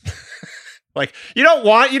Wilson. You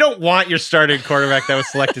don't want your starting quarterback that was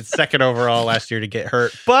selected second overall last year to get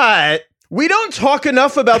hurt, but we don't talk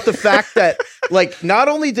enough about the fact that not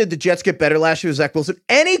only did the Jets get better last year with Zach Wilson,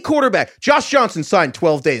 any quarterback, Josh Johnson signed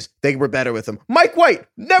 12 days. They were better with him. Mike White,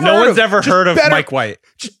 no one's ever heard of Mike White.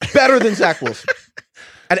 Just better than Zach Wilson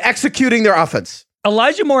at executing their offense.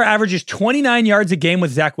 Elijah Moore averages 29 yards a game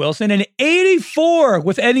with Zach Wilson and 84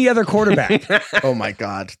 with any other quarterback. Oh my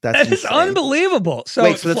God. That's unbelievable. So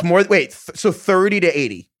that's more. So 30 to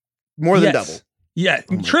 80, more than double. Yeah.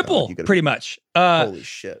 Triple pretty much. Holy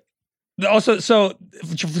shit. Also, so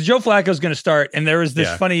Joe Flacco is going to start, and there was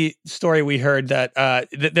this funny story we heard that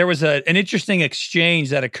there was an interesting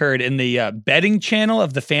exchange that occurred in the betting channel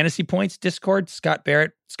of the Fantasy Points Discord, Scott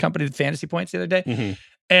Barrett's company, the Fantasy Points, the other day. Mm-hmm.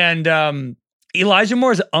 And Elijah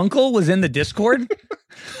Moore's uncle was in the Discord.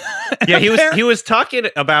 Yeah, he was talking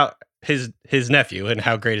about his nephew and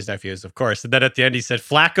how great his nephew is, of course. And then at the end, he said,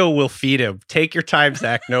 "Flacco will feed him. Take your time,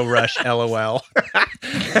 Zach. No rush. LOL."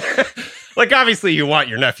 Obviously, you want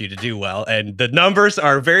your nephew to do well, and the numbers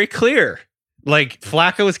are very clear.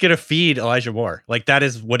 Flacco is going to feed Elijah Moore. That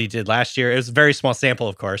is what he did last year. It was a very small sample,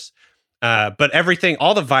 of course. But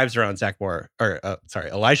all the vibes around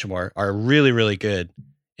Elijah Moore are really, really good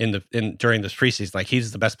during this preseason.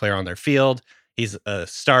 He's the best player on their field. He's a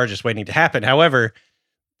star just waiting to happen. However,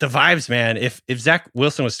 the vibes, man, if Zach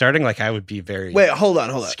Wilson was starting, I would be very hold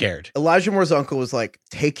on. Scared. Elijah Moore's uncle was like,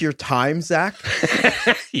 "Take your time, Zach."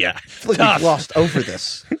 Yeah. We've lost over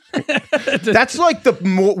this. That's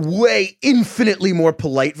the infinitely more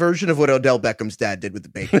polite version of what Odell Beckham's dad did with the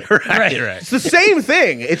bacon. Right. It's the same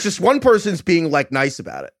thing. It's just one person's being nice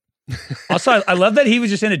about it. Also, I love that he was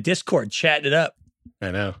just in a Discord chatting it up. I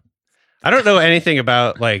know. I don't know anything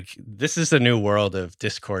about this is a new world of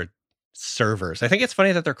Discord servers. I think it's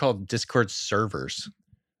funny that they're called Discord servers.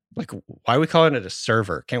 Why are we calling it a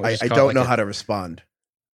server? Can't we? I don't know how to respond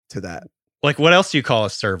to that. What else do you call a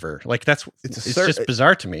server? It's just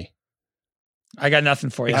bizarre to me. I got nothing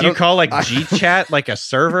for you. Do you call G-Chat a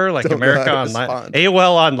server, America Online,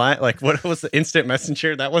 AOL Online? What was the Instant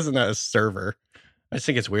Messenger? That wasn't a server. I just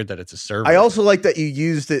think it's weird that it's a server. I also like that you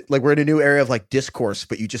used it we're in a new area of discourse,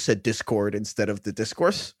 but you just said Discord instead of the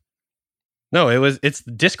discourse. No, it's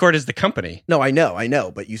Discord is the company. No, I know,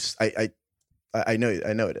 but I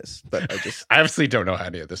know it is, but I obviously don't know how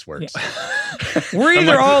any of this works. Yeah. We're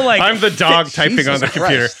either I'm the dog typing on the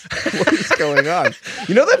computer. What is going on?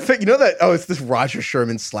 You know that oh, it's this Roger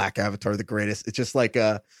Sherman Slack avatar, the greatest. It's just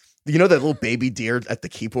that little baby deer at the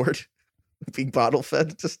keyboard being bottle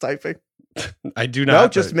fed, just typing. I do not. No,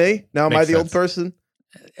 just me. Now am I the old person?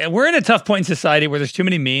 We're in a tough point in society where there's too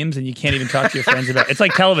many memes and you can't even talk to your friends about it. It's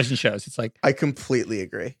like television shows. It's I completely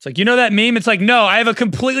agree. It's that meme? It's no, I have a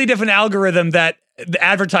completely different algorithm that the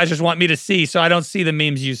advertisers want me to see, so I don't see the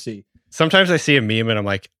memes you see. Sometimes I see a meme and I'm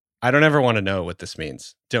like, I don't ever want to know what this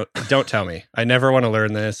means. Don't tell me. I never want to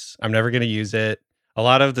learn this. I'm never going to use it. A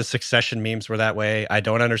lot of the Succession memes were that way. I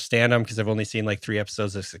don't understand them because I've only seen like 3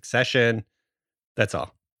 episodes of Succession. That's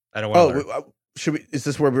all. I don't want to learn. Should we? Is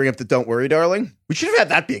this where we bring up the "Don't Worry, Darling"? We should have had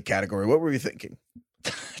that be a category. What were we thinking?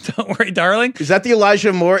 Don't worry, darling. Is that the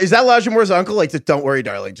Elijah Moore? Is that Elijah Moore's uncle? Like the "Don't Worry,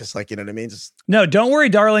 Darling"? Just like, you know what I mean? Just No, don't worry,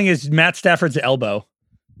 darling is Matt Stafford's elbow.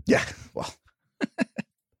 yeah. Well,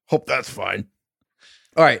 hope that's fine.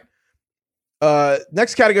 All right.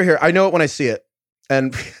 Next category here. I know it when I see it,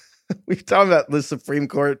 and we've talked about the Supreme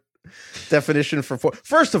Court definition for porn.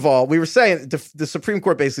 First of all, we were saying the Supreme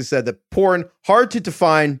Court basically said that porn hard to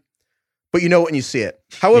define, but you know it when you see it.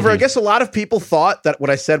 However, I guess a lot of people thought that what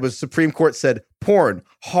I said was Supreme Court said porn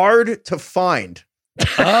hard to find.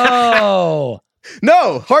 Oh.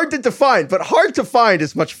 No, hard to define, but hard to find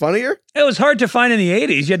is much funnier. It was hard to find in the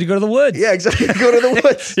 80s. You had to go to the woods. Yeah, exactly. Go to the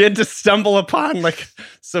woods. You had to stumble upon like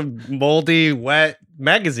some moldy, wet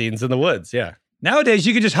magazines in the woods. Yeah. Nowadays,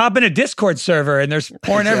 you can just hop in a Discord server and there's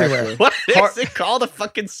porn everywhere. What is it called? A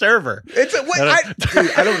fucking server? It's a,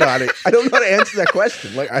 dude, I don't know how to answer that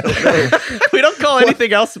question. Like, I don't know. We don't call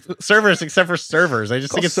anything else servers except for servers. I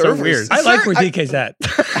just think it's servers. so weird. I like where DK's at.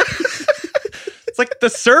 It's like the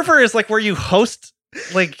server is like where you host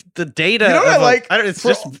like the data. You know what I like? It's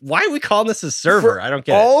just why are we calling this a server? I don't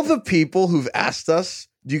get all the people who've asked us,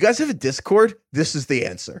 do you guys have a Discord? This is the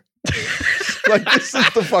answer. Like, this is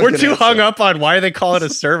the fucking We're too answer. hung up on why they call it a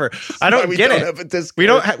server. I don't get it. Have a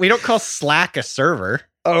Discord. We don't call Slack a server.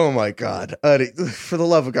 Oh my God. For the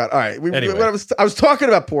love of God. All right. Anyway. I was talking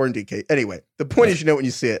about porn, DK. Anyway, the point is, you know when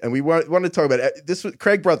you see it. And we want to talk about it.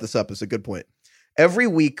 Craig brought this up. It's a good point. Every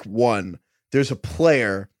week one, there's a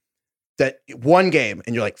player that one game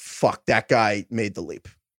and you're like, fuck, that guy made the leap.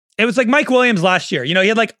 It was like Mike Williams last year. You know, he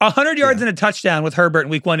had like 100 yards and a touchdown with Herbert in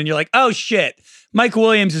week 1. And you're like, oh shit, Mike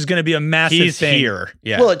Williams is going to be a massive thing. He's here.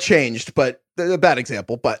 Yeah. Well, it changed, but a bad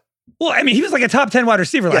example. But well, I mean, he was like a top 10 wide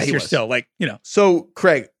receiver last year still. Like, you know. So,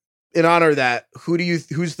 Craig, in honor of that, who's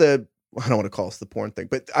the, I don't want to call this the porn thing,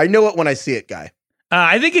 but I know it when I see it guy.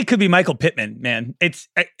 I think it could be Michael Pittman, man.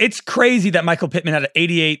 It's crazy that Michael Pittman had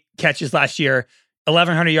 88 catches last year,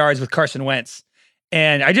 1,100 yards with Carson Wentz.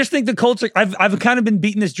 And I just think the Colts I've kind of been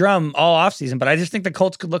beating this drum all offseason, but I just think the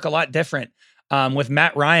Colts could look a lot different with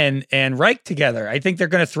Matt Ryan and Reich together. I think they're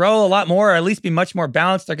going to throw a lot more, or at least be much more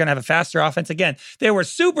balanced. They're going to have a faster offense. Again, they were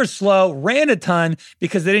super slow, ran a ton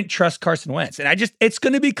because they didn't trust Carson Wentz. And it's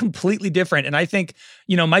going to be completely different. And I think,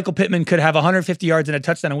 you know, Michael Pittman could have 150 yards and a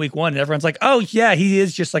touchdown in week 1. And everyone's like, oh yeah, he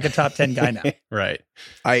is just like a top 10 guy now. Right.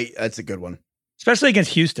 That's a good one. Especially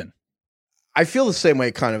against Houston. I feel the same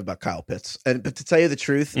way kind of about Kyle Pitts. But to tell you the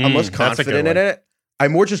truth, I'm most that's a good confident in one. it. I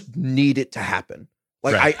more just need it to happen.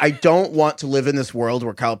 Like, Right. I don't want to live in this world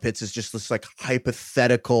where Kyle Pitts is just this like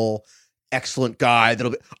hypothetical, excellent guy.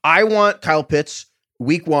 I want Kyle Pitts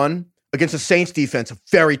week 1 against a Saints defense, a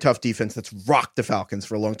very tough defense that's rocked the Falcons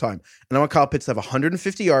for a long time. And I want Kyle Pitts to have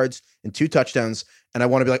 150 yards and 2 touchdowns. And I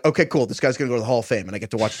want to be like, okay, cool. This guy's going to go to the Hall of Fame. And I get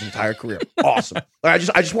to watch his entire career. Awesome. Like,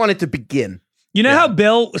 I just want it to begin. You know how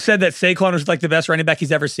Bill said that Saquon was like the best running back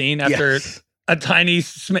he's ever seen after a tiny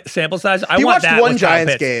sample size? He want watched that one with Kyle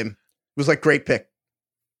Giants Pitts. game. It was like, great pick.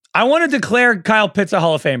 I want to declare Kyle Pitts a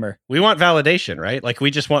Hall of Famer. We want validation, right? Like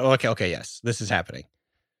we just want, okay, yes, this is happening.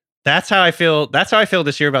 That's how I feel. That's how I feel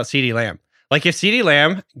this year about CeeDee Lamb. Like if CeeDee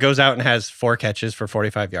Lamb goes out and has 4 catches for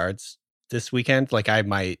 45 yards this weekend, like you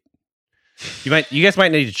guys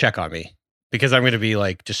might need to check on me because I'm going to be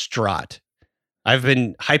like distraught. I've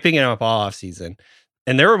been hyping him up all off season.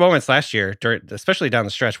 And there were moments last year, especially down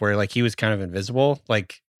the stretch, where like he was kind of invisible.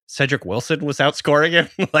 Like Cedric Wilson was outscoring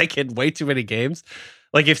him like in way too many games.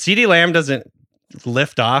 Like if CeeDee Lamb doesn't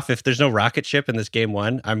lift off, if there's no rocket ship in this game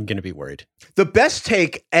 1, I'm going to be worried. The best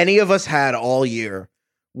take any of us had all year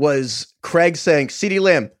was Craig saying, CeeDee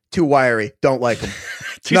Lamb, too wiry, don't like him.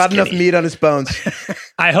 Not skinny. enough meat on his bones.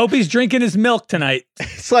 I hope he's drinking his milk tonight.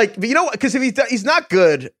 It's like, but you know what? Because if he's not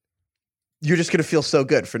good, you're just going to feel so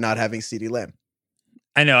good for not having CeeDee Lamb.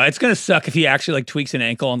 I know it's going to suck if he actually like tweaks an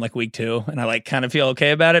ankle in like week 2. And I like kind of feel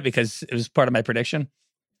okay about it because it was part of my prediction.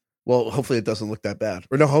 Well, hopefully it doesn't look that bad.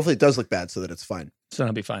 Or no, hopefully it does look bad so that it's fine. So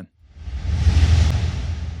it'll be fine.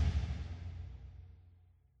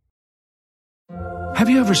 Have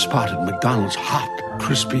you ever spotted McDonald's hot,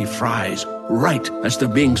 crispy fries right as they're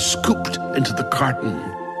being scooped into the carton?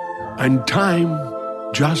 And time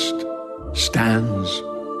just stands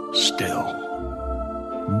still.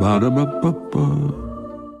 Ba-da-ba-ba-ba.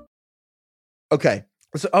 Okay.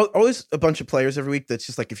 So always a bunch of players every week that's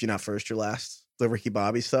just like, if you're not first, you're last. The Ricky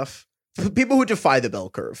Bobby stuff. People who defy the bell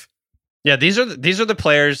curve. Yeah, these are the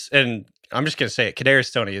players, and I'm just going to say it.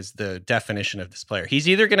 Kadarius Toney is the definition of this player. He's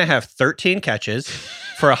either going to have 13 catches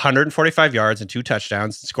for 145 yards and 2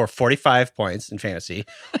 touchdowns and score 45 points in fantasy,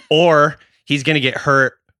 or he's going to get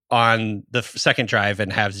hurt on the second drive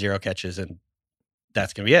and have 0 catches, and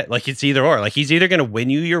that's going to be it. Like, it's either or. Like, he's either going to win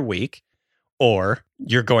you your week, or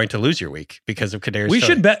you're going to lose your week because of Kadarius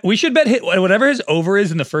Toney. We should bet whatever his over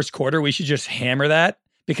is in the first quarter. We should just hammer that,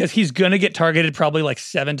 because he's going to get targeted probably like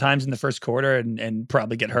 7 times in the first quarter and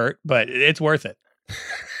probably get hurt, but it's worth it.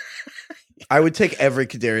 I would take every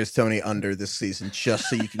Kadarius Toney under this season just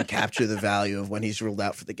so you can capture the value of when he's ruled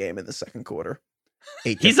out for the game in the second quarter.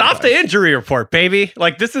 He's off the injury report, baby.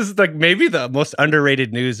 Like, this is like maybe the most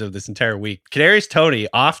underrated news of this entire week. Kadarius Toney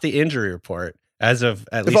off the injury report as of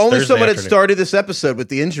at least. If only Thursday someone had afternoon. started this episode with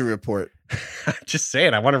the injury report. I'm just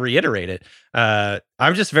saying, I want to reiterate it.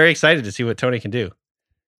 I'm just very excited to see what Toney can do.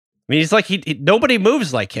 I mean, he's like he nobody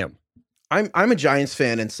moves like him. I'm a Giants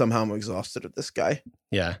fan, and somehow I'm exhausted of this guy.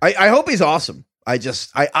 Yeah, I hope he's awesome. I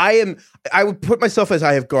would put myself as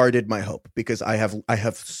I have guarded my hope, because I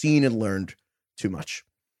have seen and learned too much.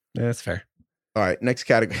 Yeah, that's fair. All right, next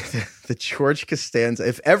category, the George Costanza.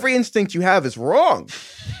 If every instinct you have is wrong,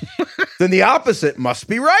 then the opposite must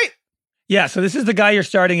be right. Yeah, so this is the guy you're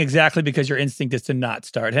starting exactly because your instinct is to not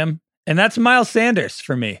start him. And that's Miles Sanders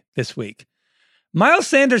for me this week. Miles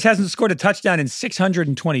Sanders hasn't scored a touchdown in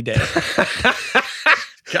 620 days.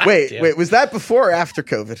 Wait, was that before or after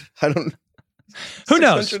COVID? I don't. Who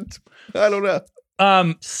knows? I don't know.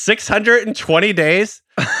 620 days.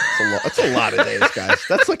 That's a lot of days, guys.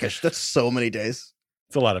 That's so many days.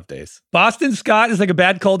 It's a lot of days. Boston Scott is like a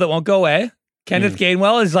bad cold that won't go away. Kenneth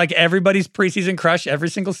Gainwell is like everybody's preseason crush every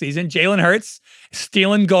single season. Jalen Hurts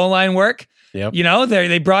stealing goal line work. Yep. You know,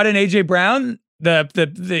 they brought in AJ Brown.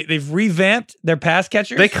 They've revamped their pass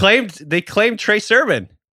catchers. They claimed Trey Sermon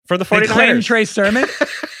for the 49ers. They claimed Trey Sermon.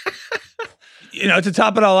 You know, to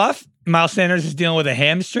top it all off, Miles Sanders is dealing with a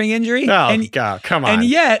hamstring injury. Oh, God, come on. And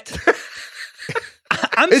yet,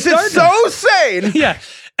 Is it so sane? Yeah.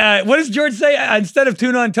 What does George say? Instead of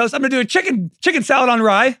tuna on toast, I'm going to do a chicken salad on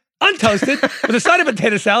rye, untoasted, with a side of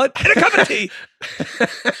potato salad and a cup of tea.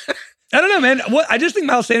 I don't know, man. I just think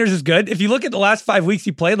Miles Sanders is good. If you look at the last 5 weeks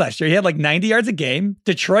he played last year, he had like 90 yards a game.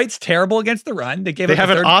 Detroit's terrible against the run. They have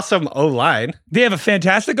an awesome O-line. They have a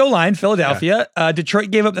fantastic O-line, Philadelphia. Yeah.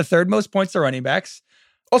 Detroit gave up the 3rd most points to running backs.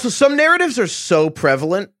 Also, some narratives are so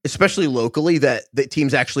prevalent, especially locally, that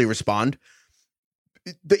teams actually respond.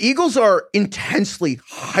 The Eagles are intensely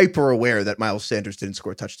hyper aware that Miles Sanders didn't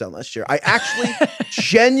score a touchdown last year. I actually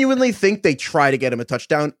genuinely think they try to get him a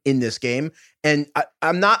touchdown in this game. And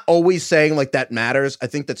I'm not always saying like that matters. I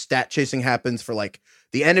think that stat chasing happens for like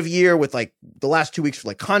the end of year with like the last 2 weeks for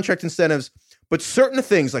like contract incentives. But certain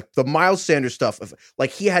things like the Miles Sanders stuff, like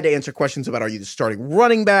he had to answer questions about, are you the starting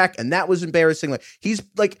running back? And that was embarrassing. He's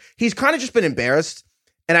kind of just been embarrassed.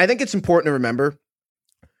 And I think it's important to remember,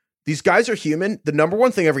 these guys are human. The number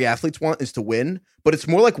one thing every athlete wants is to win, but it's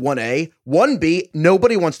more like 1A. 1B,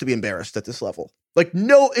 nobody wants to be embarrassed at this level. Like,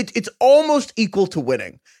 no, it's almost equal to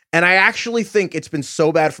winning. And I actually think it's been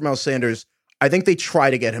so bad for Miles Sanders. I think they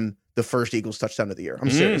try to get him the first Eagles touchdown of the year.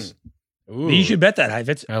 I'm serious. Ooh. You should bet that,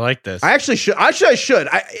 Heifetz. I like this. I actually should. I should.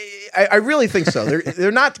 I really think so.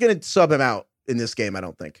 They're not going to sub him out in this game, I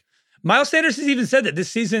don't think. Miles Sanders has even said that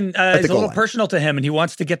this season is a little personal to him, and he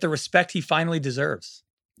wants to get the respect he finally deserves.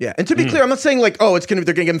 Yeah, and to be clear, I'm not saying like, oh, they're going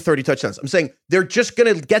to give him 30 touchdowns. I'm saying they're just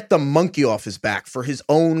going to get the monkey off his back for his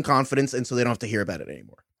own confidence, and so they don't have to hear about it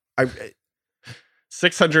anymore.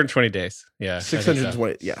 620 days. Yeah,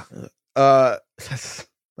 620. Yeah, that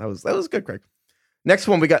was good, Craig. Next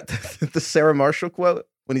one, we got the Sarah Marshall quote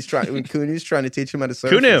when Kunu's trying to teach him how to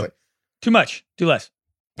serve. Kunu, like, too much, do less.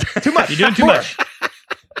 Too much. You're doing too much.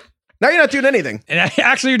 Now you're not doing anything. And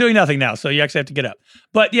actually, you're doing nothing now, so you actually have to get up.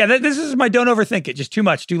 But yeah, this is my don't overthink it. Just too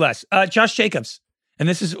much, do less. Josh Jacobs. And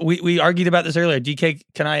this is, we argued about this earlier. DK,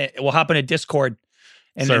 we'll hop in a Discord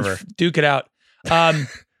and duke it out.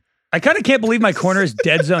 I kind of can't believe my corner is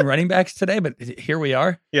dead zone running backs today, but here we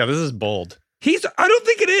are. Yeah, this is bold. I don't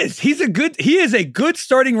think it is. He is a good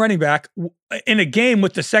starting running back in a game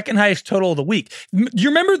with the second highest total of the week. Do you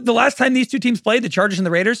remember the last time these two teams played, the Chargers and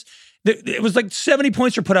the Raiders? It was like 70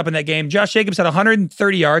 points were put up in that game. Josh Jacobs had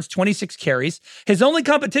 130 yards, 26 carries. His only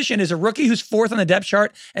competition is a rookie who's 4th on the depth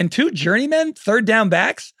chart and 2 journeymen, 3rd down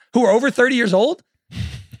backs who are over 30 years old.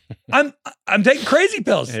 I'm taking crazy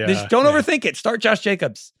pills. Just don't overthink it. Start Josh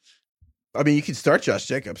Jacobs. I mean, you can start Josh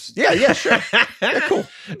Jacobs. Yeah, sure. Yeah, cool.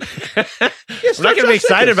 I'm not going to be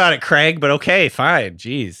excited about it, Craig, but okay, fine.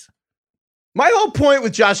 Jeez. My whole point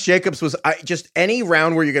with Josh Jacobs was just any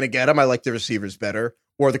round where you're going to get him, I like the receivers better.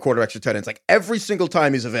 or the quarterbacks or tight ends. Like every single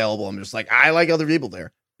time he's available, I'm just like, I like other people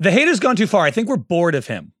there. The hate has gone too far. I think we're bored of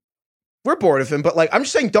him. We're bored of him, but like I'm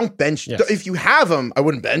just saying, don't bench. Yes. If you have him, I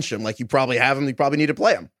wouldn't bench him. Like you probably have him, you probably need to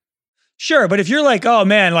play him. Sure, but if you're like, oh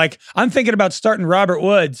man, like I'm thinking about starting Robert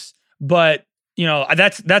Woods, but you know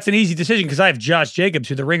that's an easy decision because I have Josh Jacobs,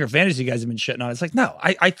 who the Ringer Fantasy guys have been shitting on. It's like, no,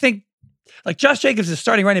 I think like Josh Jacobs is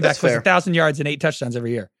starting running back with 1,000 yards and 8 touchdowns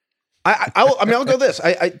every year. I'll go this.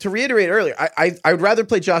 To reiterate earlier, I would rather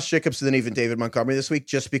play Josh Jacobs than even David Montgomery this week,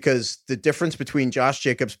 just because the difference between Josh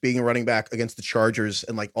Jacobs being a running back against the Chargers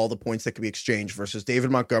and like all the points that could be exchanged versus David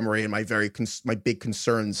Montgomery and my big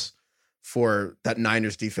concerns for that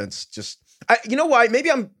Niners defense. You know why? Maybe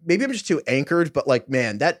I'm just too anchored, but like,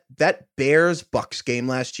 man, that Bears Bucks game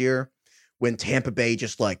last year when Tampa Bay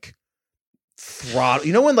just like throttle.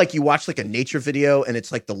 You know when like you watch like a nature video and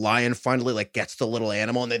it's like the lion finally like gets the little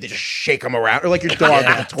animal and then they just shake him around, or like your dog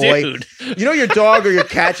with a toy. Dude. You know your dog or your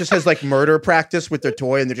cat just has like murder practice with their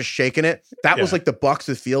toy and they're just shaking it. That was like the Bucks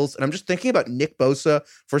with Fields, and I'm just thinking about Nick Bosa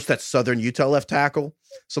versus that Southern Utah left tackle.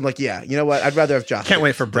 So I'm like, yeah, you know what? I'd rather have Josh. Can't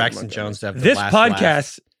wait for Braxton Jones to have the This last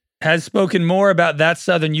podcast has spoken more about that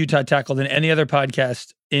Southern Utah tackle than any other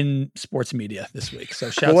podcast in sports media this week.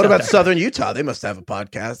 So shout out. What about to Southern Utah? They must have a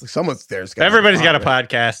podcast. Like someone's there's got. Everybody's got a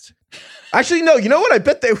podcast. Actually, no. You know what? I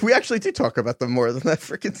bet we actually do talk about them more than that.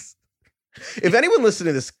 Freaking. If anyone listening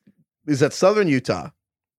to this is at Southern Utah,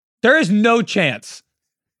 there is no chance.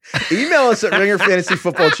 Email us at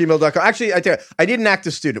ringerfantasyfootball@gmail.com. Actually, I tell you, I need an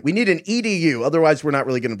active student. We need an EDU. Otherwise, we're not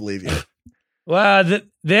really going to believe you. Well,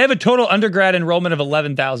 they have a total undergrad enrollment of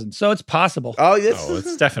 11,000, so it's possible. Oh, yes.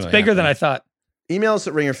 It's definitely It's bigger than I thought. Email us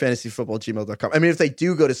at ringerfantasyfootball@gmail.com. I mean, if they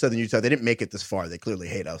do go to Southern Utah, they didn't make it this far. They clearly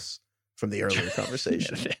hate us from the earlier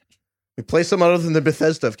conversation. We play some other than the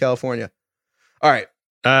Bethesda of California. All right.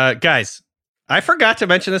 Guys, I forgot to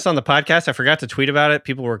mention this on the podcast. I forgot to tweet about it.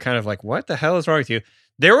 People were kind of like, what the hell is wrong with you?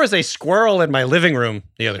 There was a squirrel in my living room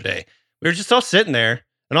the other day. We were just all sitting there,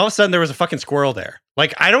 and all of a sudden there was a fucking squirrel there.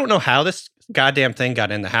 Like, I don't know how this goddamn thing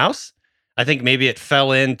got in the house. I think maybe it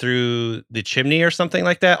fell in through the chimney or something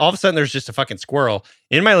like that. All of a sudden there's just a fucking squirrel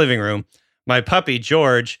in my living room. My puppy,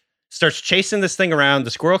 George, starts chasing this thing around.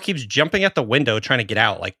 The squirrel keeps jumping at the window trying to get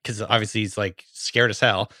out, like, because obviously he's like scared as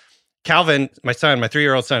hell. Calvin, my son, my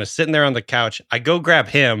 3-year-old son, is sitting there on the couch. I go grab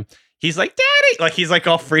him. He's like, Daddy! Like, he's like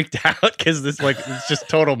all freaked out because this, like, it's just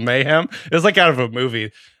total mayhem. It was like out of a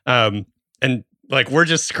movie. And like, we're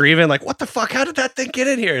just screaming, like, what the fuck? How did that thing get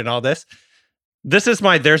in here? And all this. This is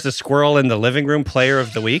my there's a squirrel in the living room player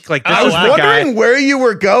of the week. Like, this I was is the wondering guy. where you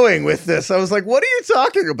were going with this. I was like, what are you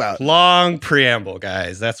talking about? Long preamble,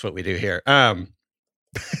 guys. That's what we do here.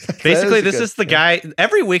 Basically, this is the guy.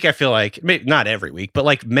 Every week, I feel like, not every week, but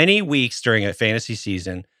like many weeks during a fantasy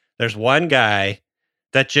season, there's one guy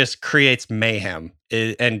that just creates mayhem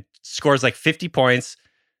and scores like 50 points.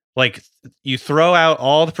 Like, you throw out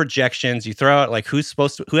all the projections, you throw out like who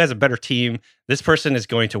has a better team. This person is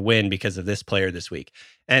going to win because of this player this week.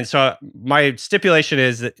 And so my stipulation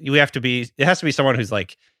is that it has to be someone who's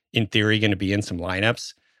like, in theory, going to be in some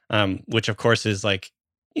lineups, which of course is like,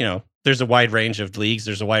 you know, there's a wide range of leagues.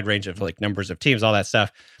 There's a wide range of like numbers of teams, all that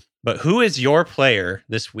stuff. But who is your player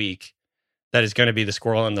this week that is going to be the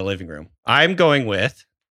squirrel in the living room? I'm going with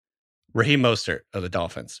Raheem Mostert of the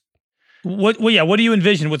Dolphins. What do you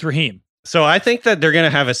envision with Raheem? So I think that they're going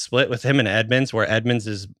to have a split with him and Edmonds, where Edmonds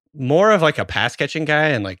is more of like a pass catching guy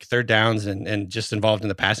and like third downs and just involved in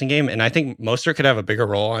the passing game. And I think Mostert could have a bigger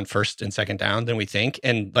role on first and second down than we think.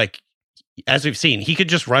 And like, as we've seen, he could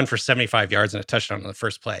just run for 75 yards and a touchdown on the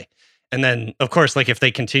first play. And then, of course, like if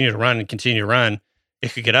they continue to run, it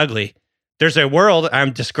could get ugly. There's a world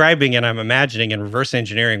I'm describing and I'm imagining in reverse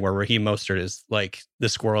engineering where Raheem Mostert is like the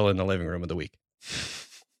squirrel in the living room of the week.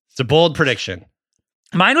 It's a bold prediction.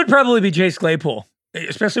 Mine would probably be Chase Claypool,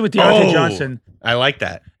 especially with Deontay Johnson. I like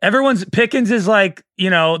that. Pickens is like, you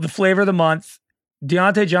know, the flavor of the month.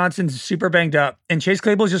 Deontay Johnson's super banged up, and Chase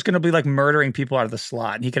Claypool's just going to be like murdering people out of the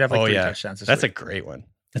slot, and he could have like 3 touchdowns. That's a great one.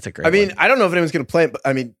 I mean, I don't know if anyone's going to play it, but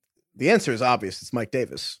I mean, the answer is obvious. It's Mike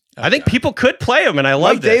Davis. I think people could play him, and I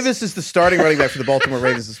love Mike Davis is the starting running back for the Baltimore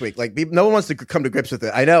Ravens this week. Like, no one wants to come to grips with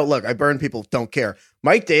it. I know. Look, I burn people. Don't care.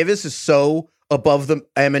 Mike Davis is so above the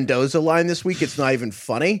Amendoza line this week, it's not even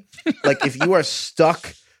funny. Like, if you are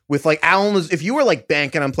stuck with like if you were like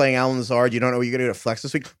banking on playing Allen Lazard, you don't know what you're going to do to flex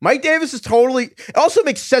this week. Mike Davis is totally. It also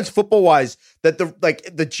makes sense football wise that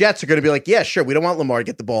the Jets are going to be like, yeah, sure, we don't want Lamar to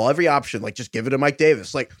get the ball. Every option, like, just give it to Mike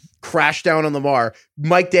Davis. Like, crash down on Lamar.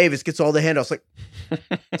 Mike Davis gets all the handoffs. Like,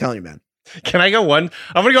 I'm telling you, man. Can I go one?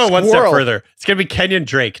 I'm going to go one step further. It's going to be Kenyon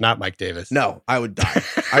Drake, not Mike Davis. No, I would die.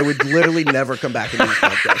 I would literally never come back into this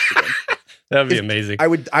podcast again. That would be amazing.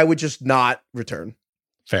 I would just not return.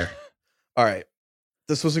 Fair. All right.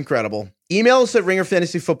 This was incredible. Email us at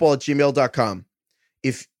ringerfantasyfootball@gmail.com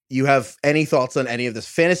if you have any thoughts on any of this.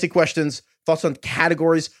 Fantasy questions, thoughts on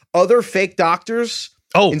categories, other fake doctors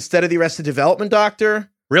instead of the Arrested Development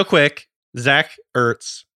doctor. Real quick, Zach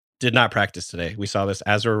Ertz did not practice today. We saw this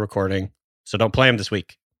as we're recording, so don't play him this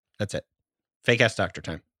week. That's it. Fake ass doctor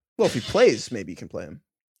time. Well, if he plays, maybe you can play him.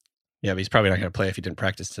 Yeah, but he's probably not going to play if he didn't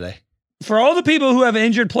practice today. For all the people who have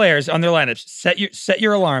injured players on their lineups, set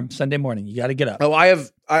your alarm Sunday morning. You got to get up. Oh,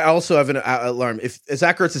 I also have an alarm. If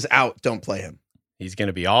Zach Ertz is out, don't play him. He's going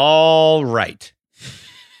to be all right.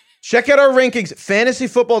 Check out our rankings,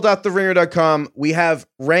 fantasyfootball.theringer.com. We have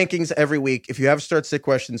rankings every week. If you have start sit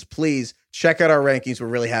questions, please check out our rankings. We're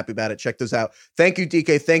really happy about it. Check those out. Thank you,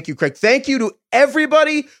 DK. Thank you, Craig. Thank you to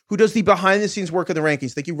everybody who does the behind-the-scenes work of the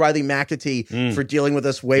rankings. Thank you, Riley McAtee, for dealing with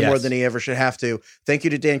us way more than he ever should have to. Thank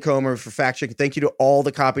you to Dan Comer for fact-checking. Thank you to all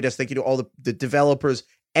the copy desks. Thank you to all the developers,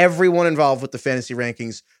 everyone involved with the fantasy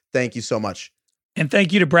rankings. Thank you so much. And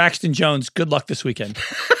thank you to Braxton Jones. Good luck this weekend.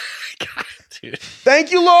 God, dude.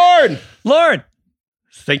 Thank you, Lord. Lord.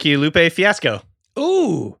 Thank you, Lupe Fiasco.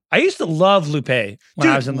 Ooh, I used to love Lupe when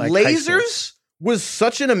I was in like high school. Lasers was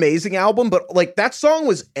such an amazing album, but like that song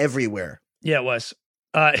was everywhere. Yeah, it was.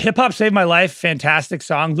 Hip Hop Saved My Life, fantastic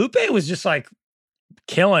song. Lupe was just like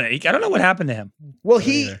killing it. I don't know what happened to him. Well,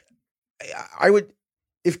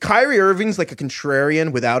 if Kyrie Irving's like a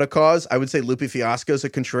contrarian without a cause, I would say Lupe Fiasco's a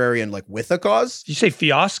contrarian like with a cause. Did you say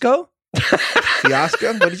fiasco?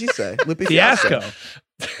 Fiasco? What did you say? Lupe Fiasco.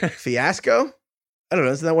 Fiasco? I don't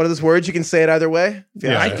know. Isn't that one of those words you can say it either way?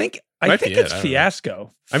 Yeah, I think it's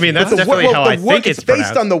fiasco. I mean, that's definitely how I think it's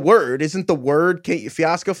pronounced. Based on the word. Isn't the word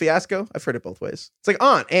fiasco? I've heard it both ways. It's like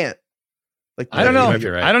aunt. Like I don't know.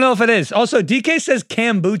 Right. I don't know if it is. Also, DK says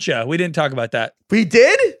kombucha. We didn't talk about that. We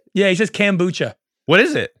did? Yeah, he says kombucha. What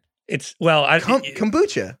is it? It's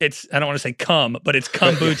kombucha. It's I don't want to say cum, but it's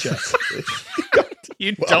kombucha.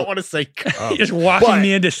 You don't want to say cum. You're just walking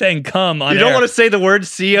me into saying cum on You don't air. want to say the word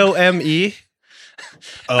C-O-M-E?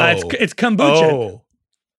 It's kombucha. Oh.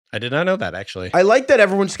 I did not know that, actually. I like that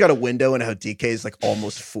everyone just got a window and how DK is like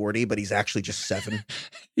almost 40, but he's actually just 7.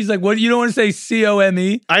 He's like, what? You don't want to say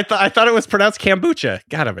C-O-M-E? I thought it was pronounced kombucha.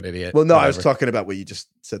 God, I'm an idiot. Well, no, Whatever. I was talking about what you just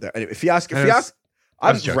said there. Anyway, Fiasco.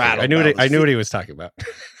 I'm joking. rattled. I knew what he was talking about.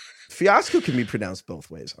 Fiasco can be pronounced both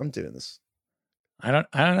ways. I'm doing this. I don't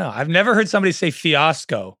know. I've never heard somebody say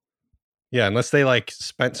fiasco. Yeah, unless they like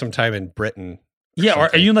spent some time in Britain. Yeah, or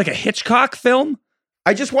are you in like a Hitchcock film?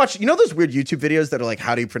 I just watched, those weird YouTube videos that are like,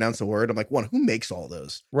 how do you pronounce a word? I'm like, who makes all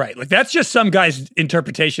those? Right. Like that's just some guy's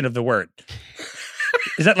interpretation of the word.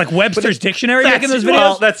 Is that like Webster's Dictionary making those videos?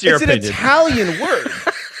 Well, that's your opinion. It's an Italian word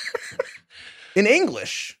in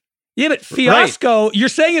English. Yeah, but fiasco, You're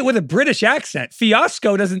saying it with a British accent.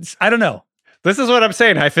 Fiasco doesn't, I don't know. This is what I'm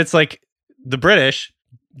saying, Hype. It's like the British,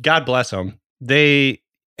 God bless them, they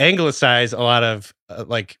anglicize a lot of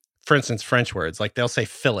like, for instance, French words. Like they'll say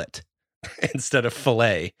fillet instead of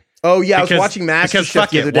fillet. Oh, yeah. I was watching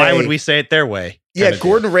MasterChef the other day. Why would we say it their way? Yeah,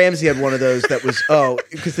 Gordon Ramsay had one of those that was,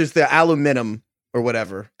 because there's the aluminum or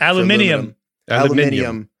whatever. Aluminium.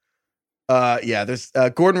 Yeah, there's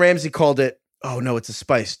Gordon Ramsay called it, oh, no, it's a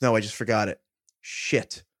spice. No, I just forgot it.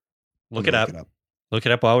 Shit. Look it up. Look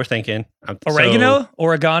it up while we're thinking. Oregano?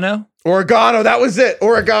 Oregano? Oregano. That was it.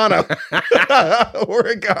 Oregano.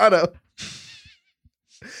 Oregano.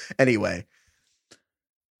 Anyway.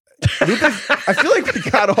 Lupe, I feel like we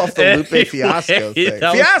got off the Lupe Fiasco thing.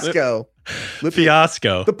 Fiasco.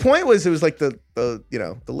 Fiasco. The point was, it was like it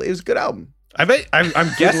was a good album. I bet I'm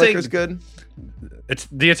guessing Liquor's good. It's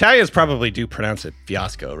the Italians probably do pronounce it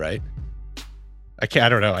fiasco, right? I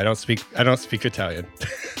don't know. I don't speak Italian.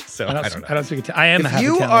 So I don't know. I don't speak Italian. I am if half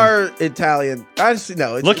you Italian. are Italian, honestly,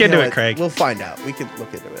 no. Look into it, Craig. We'll find out. We can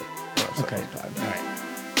look into it. Okay. All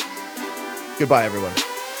right. Goodbye, everyone.